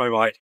 It's a front row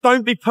ride.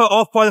 Don't be put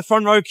off by the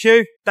front row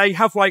queue. They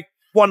have like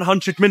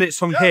 100 minutes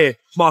from here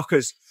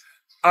markers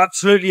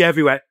absolutely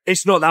everywhere.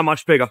 It's not that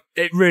much bigger.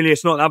 It really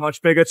is not that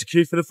much bigger to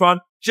queue for the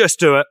front. Just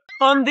do it.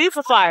 On this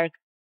park,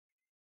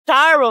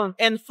 Taron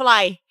and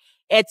Fly,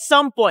 at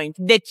some point,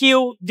 the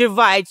queue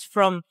divides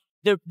from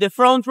the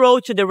front row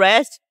to the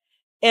rest,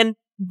 and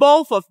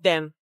both of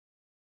them,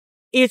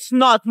 it's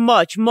not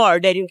much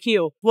more that you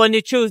queue when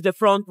you choose the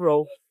front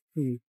row.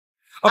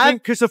 I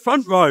think because the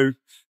front row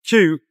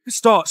queue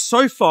starts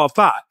so far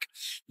back,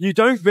 you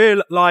don't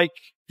really, like,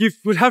 you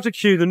would have to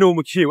queue the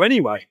normal queue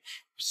anyway.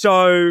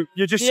 So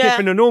you're just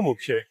skipping the normal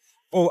queue,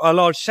 or a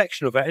large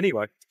section of it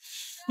anyway.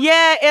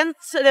 Yeah, and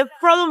so the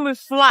problem with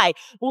Fly,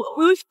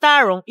 with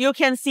Taron, you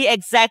can see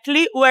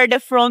exactly where the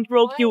front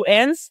row queue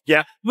ends.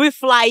 Yeah. With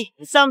Fly,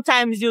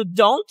 sometimes you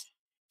don't.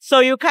 So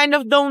you kind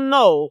of don't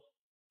know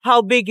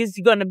how big it's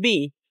gonna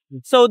be.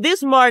 So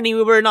this morning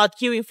we were not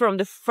queuing for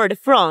the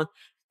front.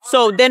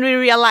 So then we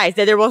realized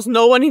that there was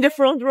no one in the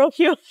front row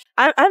queue.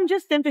 I'm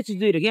just tempted to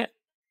do it again.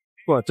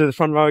 What, do the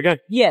front row again?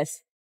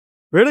 Yes.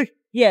 Really?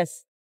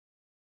 Yes.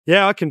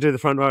 Yeah, I can do the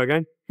front row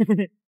again.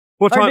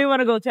 What Or time? do you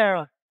want to go,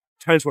 Taron?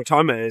 Depends what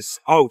time it is.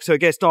 Oh, so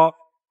it gets dark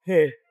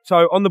here.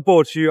 So on the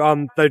board,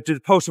 they do the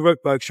Pulse of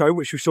Rookberg show,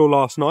 which we saw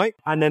last night,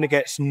 and then it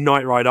gets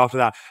night ride after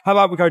that. How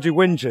about we go do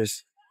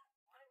Winjas?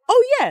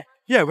 Oh, yeah.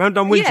 Yeah, we haven't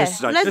done Winjas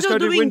today. Let's go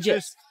do do Winjas.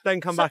 Winjas,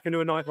 then come back and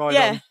do a night ride.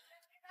 Yeah.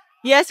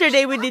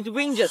 Yesterday we did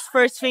Winjas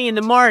first thing in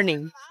the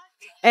morning,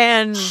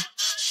 and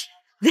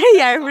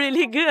they are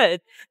really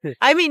good.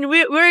 I mean,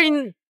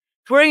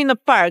 we're in a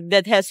park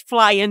that has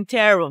Fly and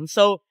Taron,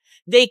 so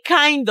they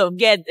kind of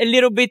get a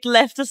little bit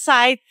left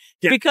aside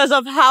because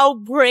of how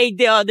great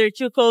the other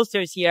two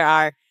coasters here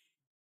are.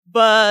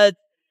 But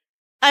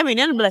I mean,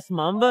 and bless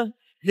Mamba,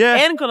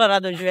 and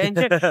Colorado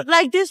Adventure.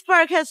 Like, this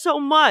park has so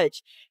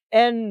much,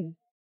 and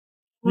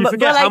you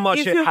forget how much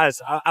it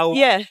has.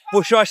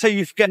 Or should I say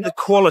you forget the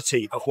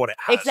quality of what it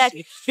has?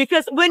 Exactly.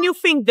 Because when you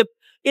think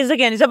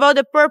it's about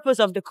the purpose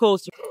of the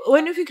coaster.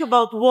 When you think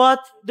about what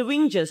the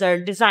Winjas are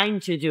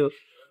designed to do,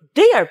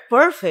 they are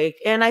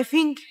perfect. And I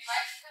think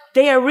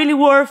they are really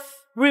worth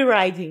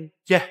rewriting.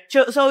 Yeah.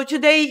 So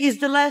today is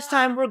the last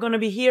time we're going to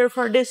be here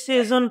for this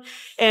season.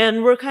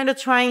 And we're kind of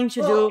trying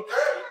to do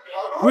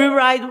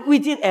rewrite. We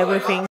did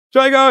everything.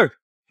 Drago,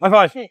 high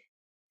five.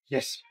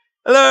 Yes.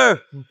 Hello.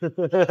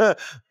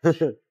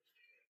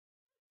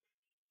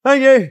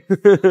 Thank you.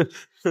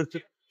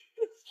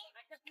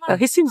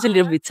 He seems a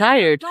little bit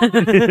tired.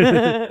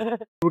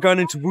 We're going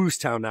into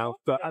Woostown now,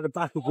 but at the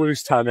back of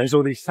Woostown, there's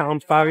all these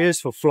sound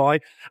barriers for Fly,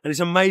 and it's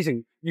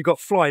amazing. You've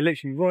got Fly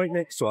literally right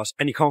next to us,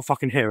 and you can't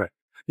fucking hear it.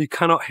 You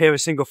cannot hear a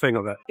single thing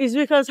of it. It's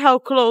because how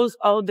close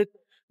all the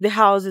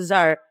houses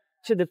are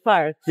to the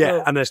park. Yeah,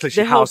 so and there's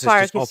literally houses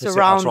just opposite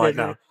us right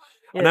now. Yeah.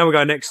 And now we're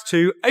going next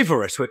to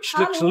Everest, which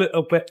looks a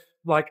little bit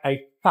like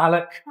a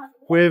phallic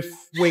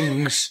with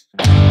wings.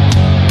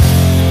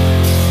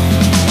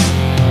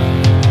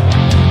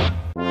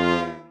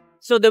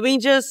 So the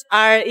Winjas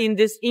are in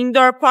this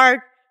indoor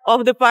part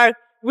of the park,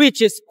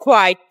 which is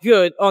quite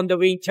good on the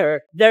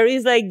winter. There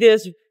is like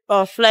this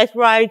flat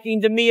ride in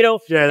the middle.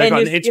 Yeah, they've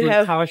got an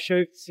instrument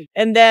parachutes.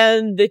 And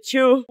then the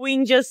two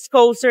Winjas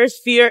coasters,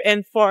 Fear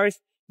and Force,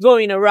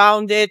 going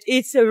around it.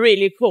 It's a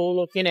really cool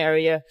looking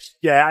area.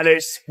 Yeah, and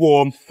it's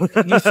warm.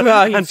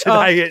 Right. And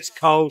today it's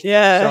cold.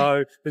 Yeah.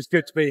 So it's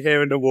good to be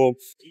here in the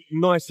warmth.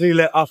 Nicely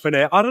lit up in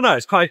here. I don't know,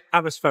 it's quite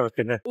atmospheric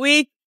in here.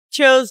 We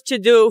chose to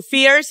do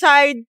Fear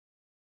side.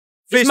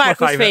 Fear's It's my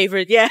Marco's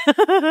favorite, yeah.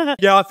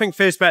 Yeah, I think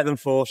Fear's better than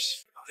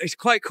Force. It's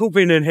quite cool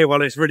being in here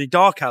while it's really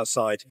dark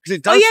outside. Because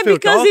it does feel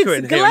darker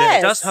in here and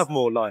it does have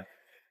more light.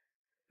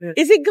 Yeah.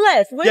 Is it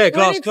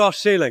glass? Glass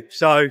ceiling.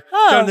 So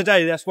during the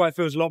day, that's why it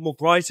feels a lot more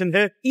bright in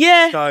here.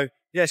 Yeah. So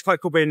yeah, it's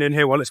quite cool being in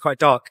here while it's quite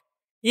dark.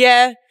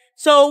 Yeah.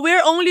 So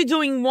we're only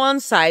doing one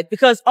side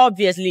because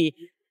obviously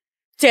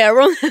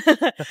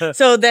Taron.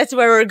 So that's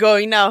where we're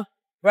going now,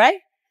 right?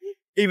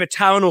 Either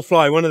Taron or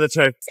Fly, one of the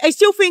two. I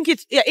still think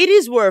it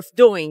is worth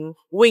doing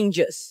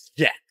Winjas.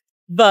 Yeah.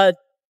 But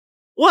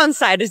one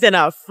side is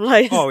enough.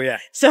 Like, oh yeah.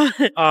 So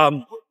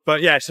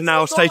but yeah, so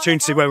now stay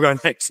tuned to see where we're going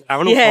next.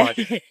 Taron or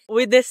Fly?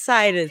 We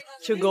decided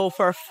to go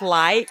for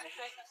Fly. Which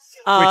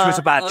was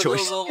a bad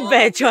choice.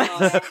 Bad choice.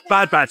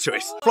 bad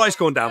choice. Fly's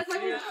gone down.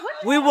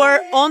 We were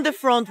on the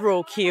front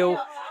row queue.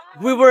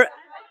 We were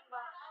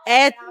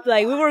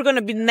we were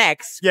gonna be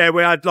next. Yeah,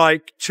 we had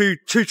like two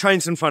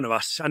trains in front of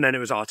us, and then it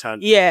was our turn.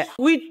 Yeah,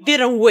 we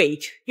didn't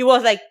wait. It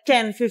was like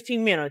 10,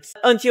 15 minutes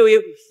until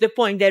the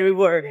point that we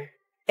were.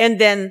 And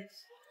then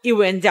it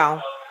went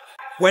down.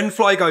 When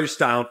Fly goes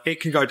down, it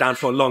can go down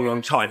for a long,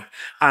 long time.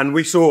 And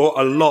we saw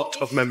a lot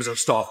of members of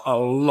staff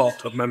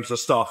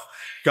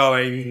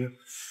going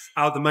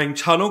out the main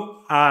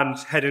tunnel and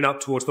heading up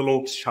towards the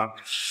launch channel.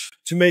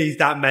 To me,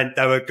 that meant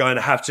they were going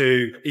to have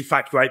to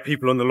evacuate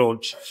people on the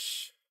launch.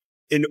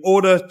 In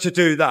order to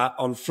do that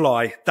on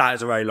Fly, that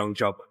is a very long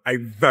job. A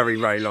very,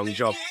 very long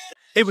job.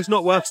 It was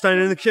not worth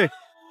staying in the queue.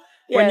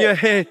 Yeah. When you're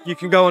here, you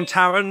can go on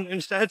Taron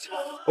instead,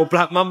 or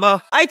Black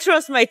Mamba. I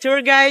trust my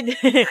tour guide,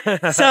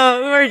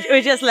 so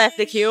we just left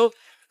the queue.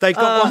 They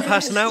got one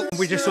person out.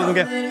 We just saw them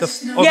get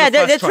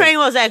the train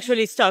was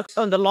actually stuck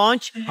on the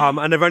launch.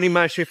 And they've only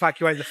managed to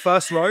evacuate the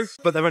first row,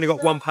 but they've only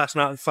got one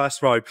person out in the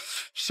first row.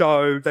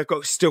 So they've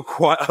got still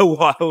quite a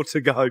while to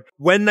go.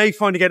 When they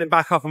finally get it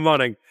back up and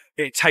running,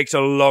 it takes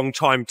a long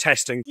time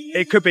testing.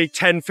 It could be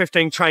 10,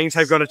 15 trains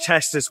they've got to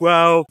test as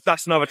well.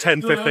 That's another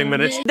 10, 15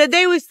 minutes. The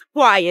day was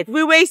quiet.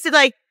 We wasted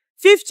like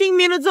 15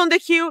 minutes on the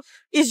queue.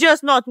 It's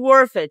just not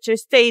worth it to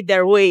stay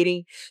there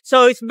waiting.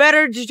 So it's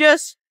better to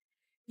just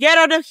get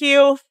out of the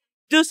queue,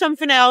 do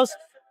something else.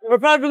 We're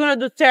probably going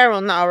to do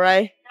Taron now,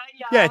 right?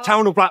 Yeah,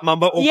 Taron or Black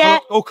Mamba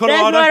or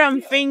Colorado. That's what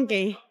I'm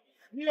thinking.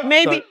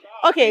 Maybe.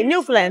 Okay,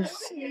 new plans.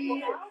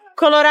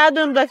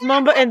 Colorado and Black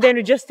Mamba, and then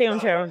we just stay on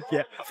Taron.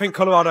 Yeah, I think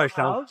Colorado's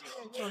down.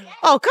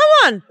 Oh, come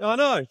on! I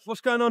know.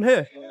 What's going on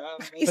here?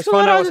 Is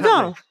Colorado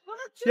down?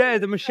 Yeah,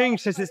 the machine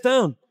says it's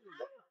down.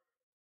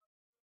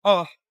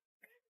 Oh.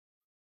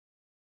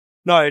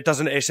 No, it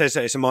doesn't. It says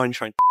that it's a mine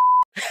train.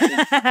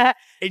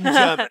 In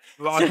German.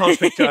 Well, I can't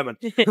speak German.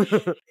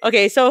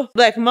 Okay, so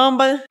Black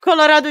Mamba,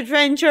 Colorado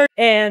Adventure,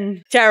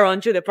 and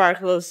Taron to the park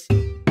close.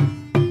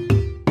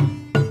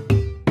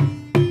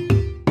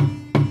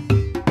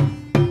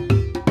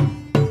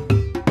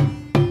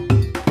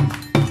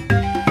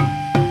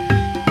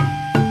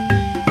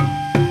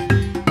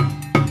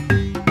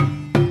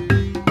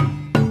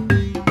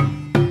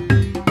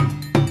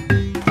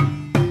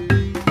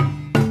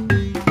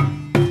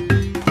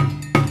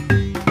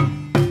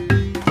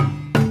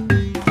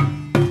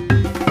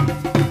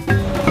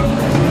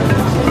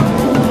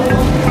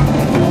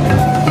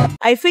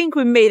 I think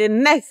we made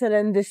an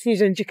excellent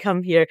decision to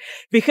come here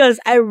because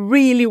I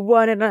really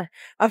wanted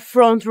a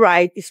front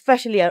ride,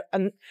 especially a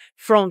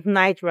front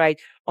night ride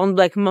on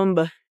Black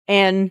Mamba.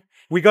 And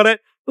we got it.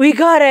 We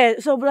got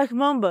it. So Black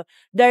Mamba,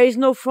 there is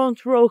no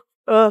front row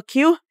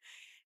queue.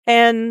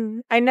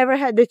 And I never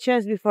had the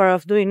chance before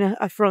of doing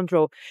a front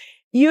row.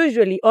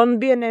 Usually on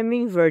B&M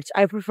inverts,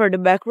 I prefer the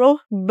back row,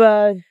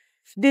 but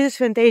this is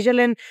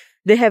Phantasialand.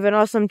 They have an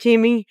awesome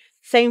teaming.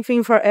 Same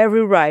thing for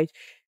every ride.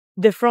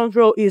 The front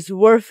row is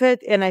worth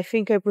it, and I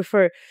think I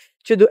prefer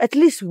to do at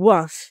least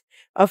once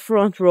a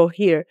front row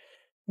here,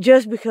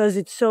 just because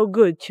it's so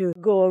good to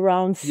go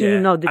around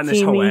seeing all the teaming. And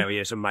this whole area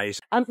is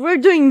amazing. And we're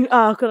doing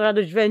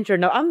Colorado Adventure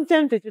now. I'm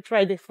tempted to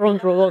try the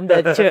front row on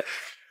that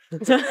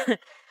too.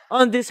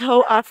 On this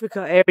whole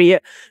Africa area,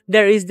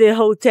 there is the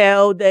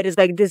hotel that is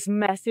like this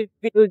massive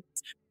building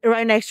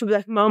right next to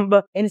Black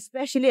Mamba, and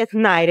especially at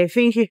night, I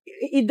think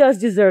it does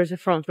deserve a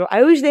front row.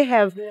 I wish they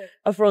have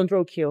a front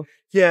row queue.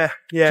 Yeah.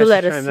 To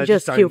let us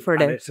just queue for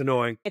them. It's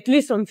annoying. At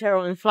least on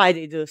Taron and Fly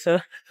they do so.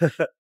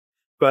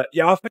 But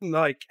yeah, I think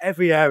like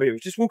every area,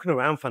 just walking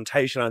around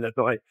Phantasialand at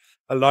night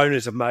alone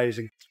is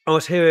amazing. I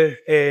was here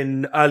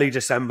in early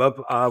December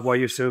while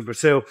you were still in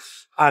Brazil,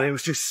 and it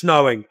was just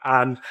snowing,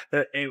 and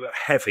it was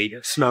heavy,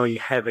 snowing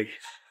heavy.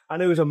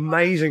 And it was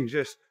amazing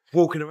just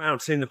walking around,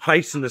 seeing the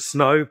place in the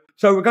snow.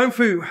 So we're going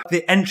through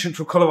the entrance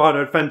for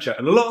Colorado Adventure,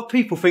 and a lot of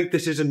people think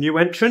this is a new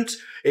entrance.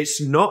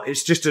 It's not,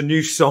 it's just a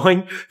new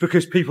sign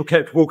because people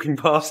kept walking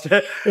past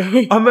it. I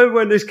remember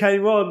when this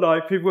came on,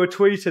 like people were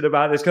tweeting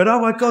about this, going, oh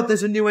my God,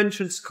 there's a new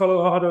entrance to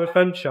Colorado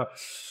Adventure.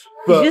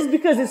 But just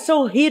because it's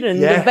so hidden,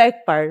 the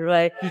back part,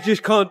 right? You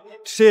just can't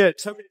see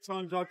it. So many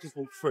times I've just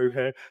walked through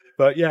here.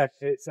 But yeah,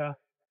 it's a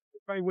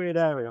very weird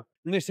area.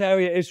 And this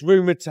area is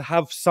rumoured to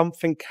have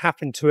something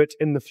happen to it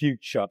in the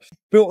future.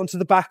 Built onto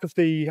the back of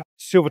the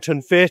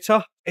Silverton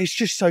Theatre. It's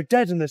just so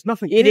dead and there's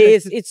nothing It here.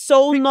 is. It's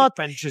so not...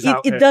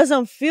 It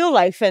doesn't feel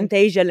like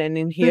Phantasialand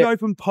in here. Big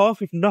open path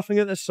with nothing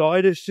at the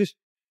side. It's just...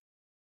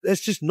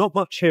 There's just not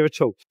much here at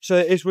all. So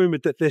it is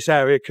rumoured that this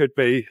area could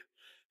be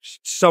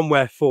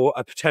somewhere for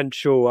a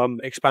potential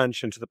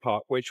expansion to the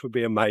park, which would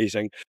be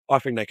amazing. I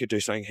think they could do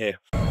something here.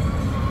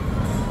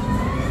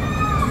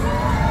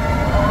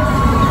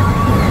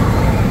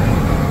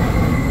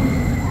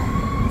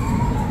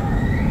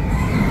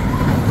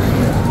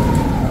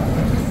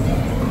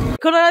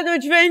 Colorado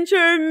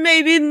Adventure,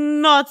 maybe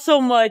not so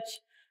much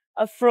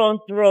a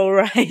front row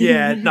ride.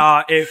 Yeah,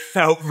 nah, it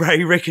felt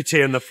very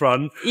rickety in the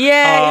front.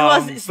 Yeah,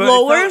 it was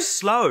slower. But it felt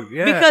slow,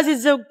 yeah. Because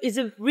it's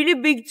a really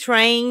big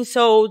train,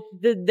 so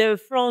the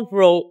front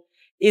row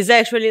is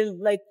actually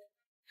like...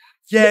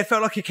 Yeah, it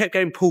felt like it kept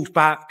getting pulled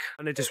back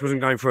and it just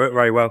wasn't going through it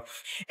very well.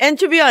 And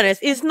to be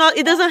honest,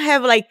 it doesn't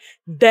have like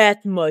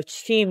that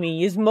much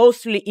theming. It's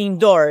mostly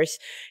indoors.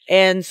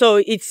 And so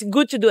it's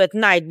good to do at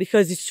night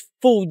because it's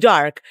full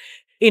dark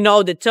in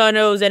all the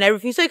tunnels and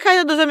everything. So it kind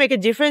of doesn't make a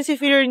difference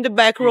if you're in the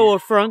back row or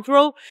front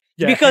row.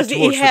 Yeah, because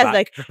it has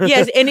like,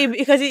 yes, and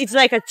because it's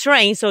like a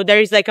train. So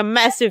there is like a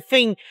massive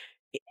thing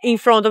in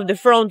front of the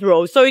front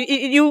row. So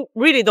you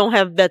really don't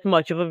have that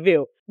much of a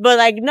view. But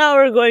like now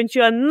we're going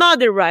to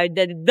another ride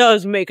that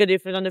does make a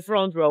difference on the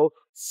front row.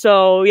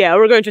 So yeah,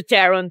 we're going to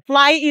Taron.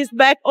 Fly is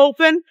back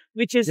open,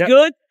 which is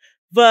good,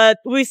 but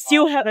we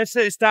still have... Let's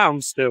say it's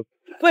down still.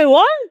 Wait,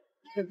 what?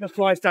 The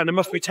fly's down. They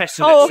must be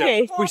testing it.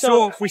 Okay. We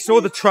saw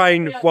the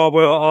train while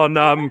we were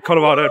on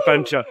Colorado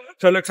Adventure.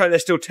 So it looks like they're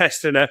still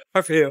testing it.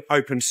 Hopefully it'll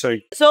open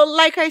soon. So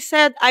like I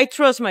said, I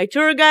trust my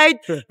tour guide.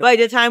 By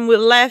the time we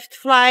left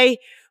Fly,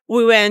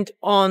 we went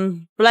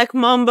on Black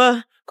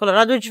Mamba,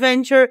 Colorado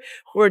Adventure.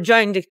 We're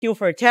joining the queue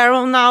for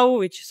Taron now,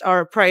 which is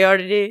our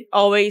priority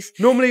always.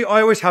 Normally, I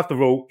always have the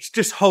rule,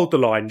 just hold the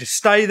line. Just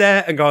stay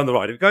there and go on the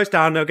ride. If it goes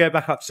down, they'll get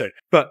back up soon.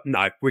 But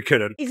no, we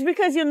couldn't. It's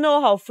because you know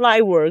how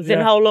Fly works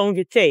and how long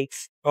it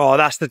takes. Oh,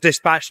 that's the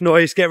dispatch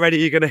noise. Get ready.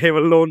 You're going to hear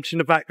a launch in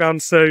the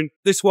background soon.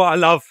 This is what I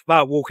love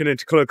about walking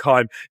into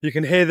Talocan. You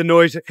can hear the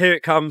noise. Here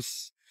it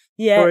comes.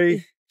 Yeah.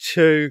 3,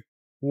 2,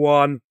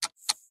 1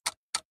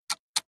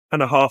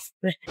 and a half.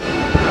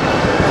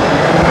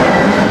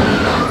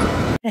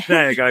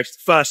 There you go.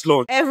 First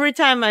launch. Every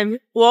time I'm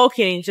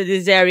walking into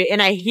this area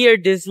and I hear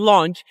this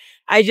launch,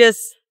 I just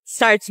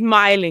start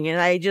smiling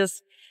and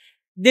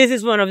this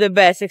is one of the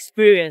best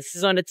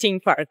experiences on the theme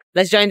park.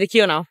 Let's join the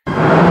queue now.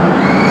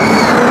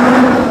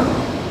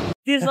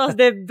 This was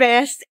the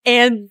best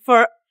end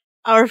for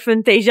our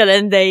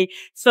Phantasialand day.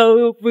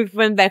 So we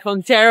went back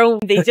on Taron.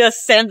 They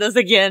just sent us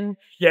again.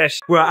 Yes,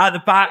 we're at the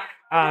back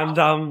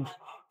and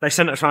they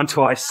sent us around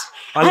twice.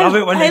 I love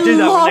it when they do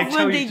that. I love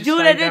when they do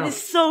that. It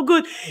is so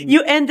good.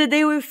 You end the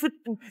day with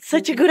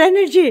such a good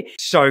energy.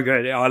 So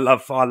good. I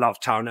love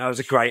Taron. That was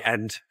a great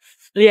end.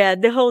 Yeah,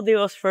 the whole day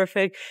was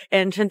perfect.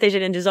 And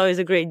Phantasialand is always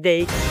a great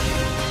day.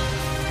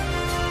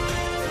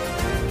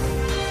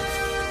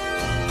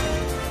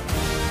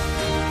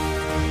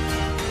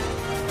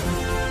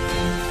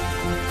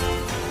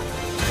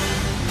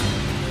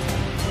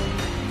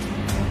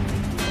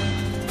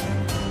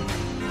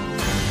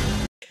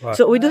 Right.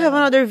 So we do have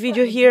another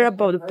video here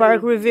about the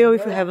park review.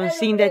 If you haven't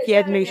seen that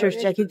yet, make sure to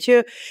check it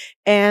too.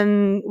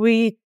 And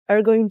we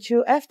are going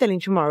to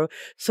Efteling tomorrow.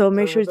 So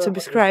make sure to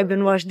subscribe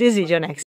and watch this video next.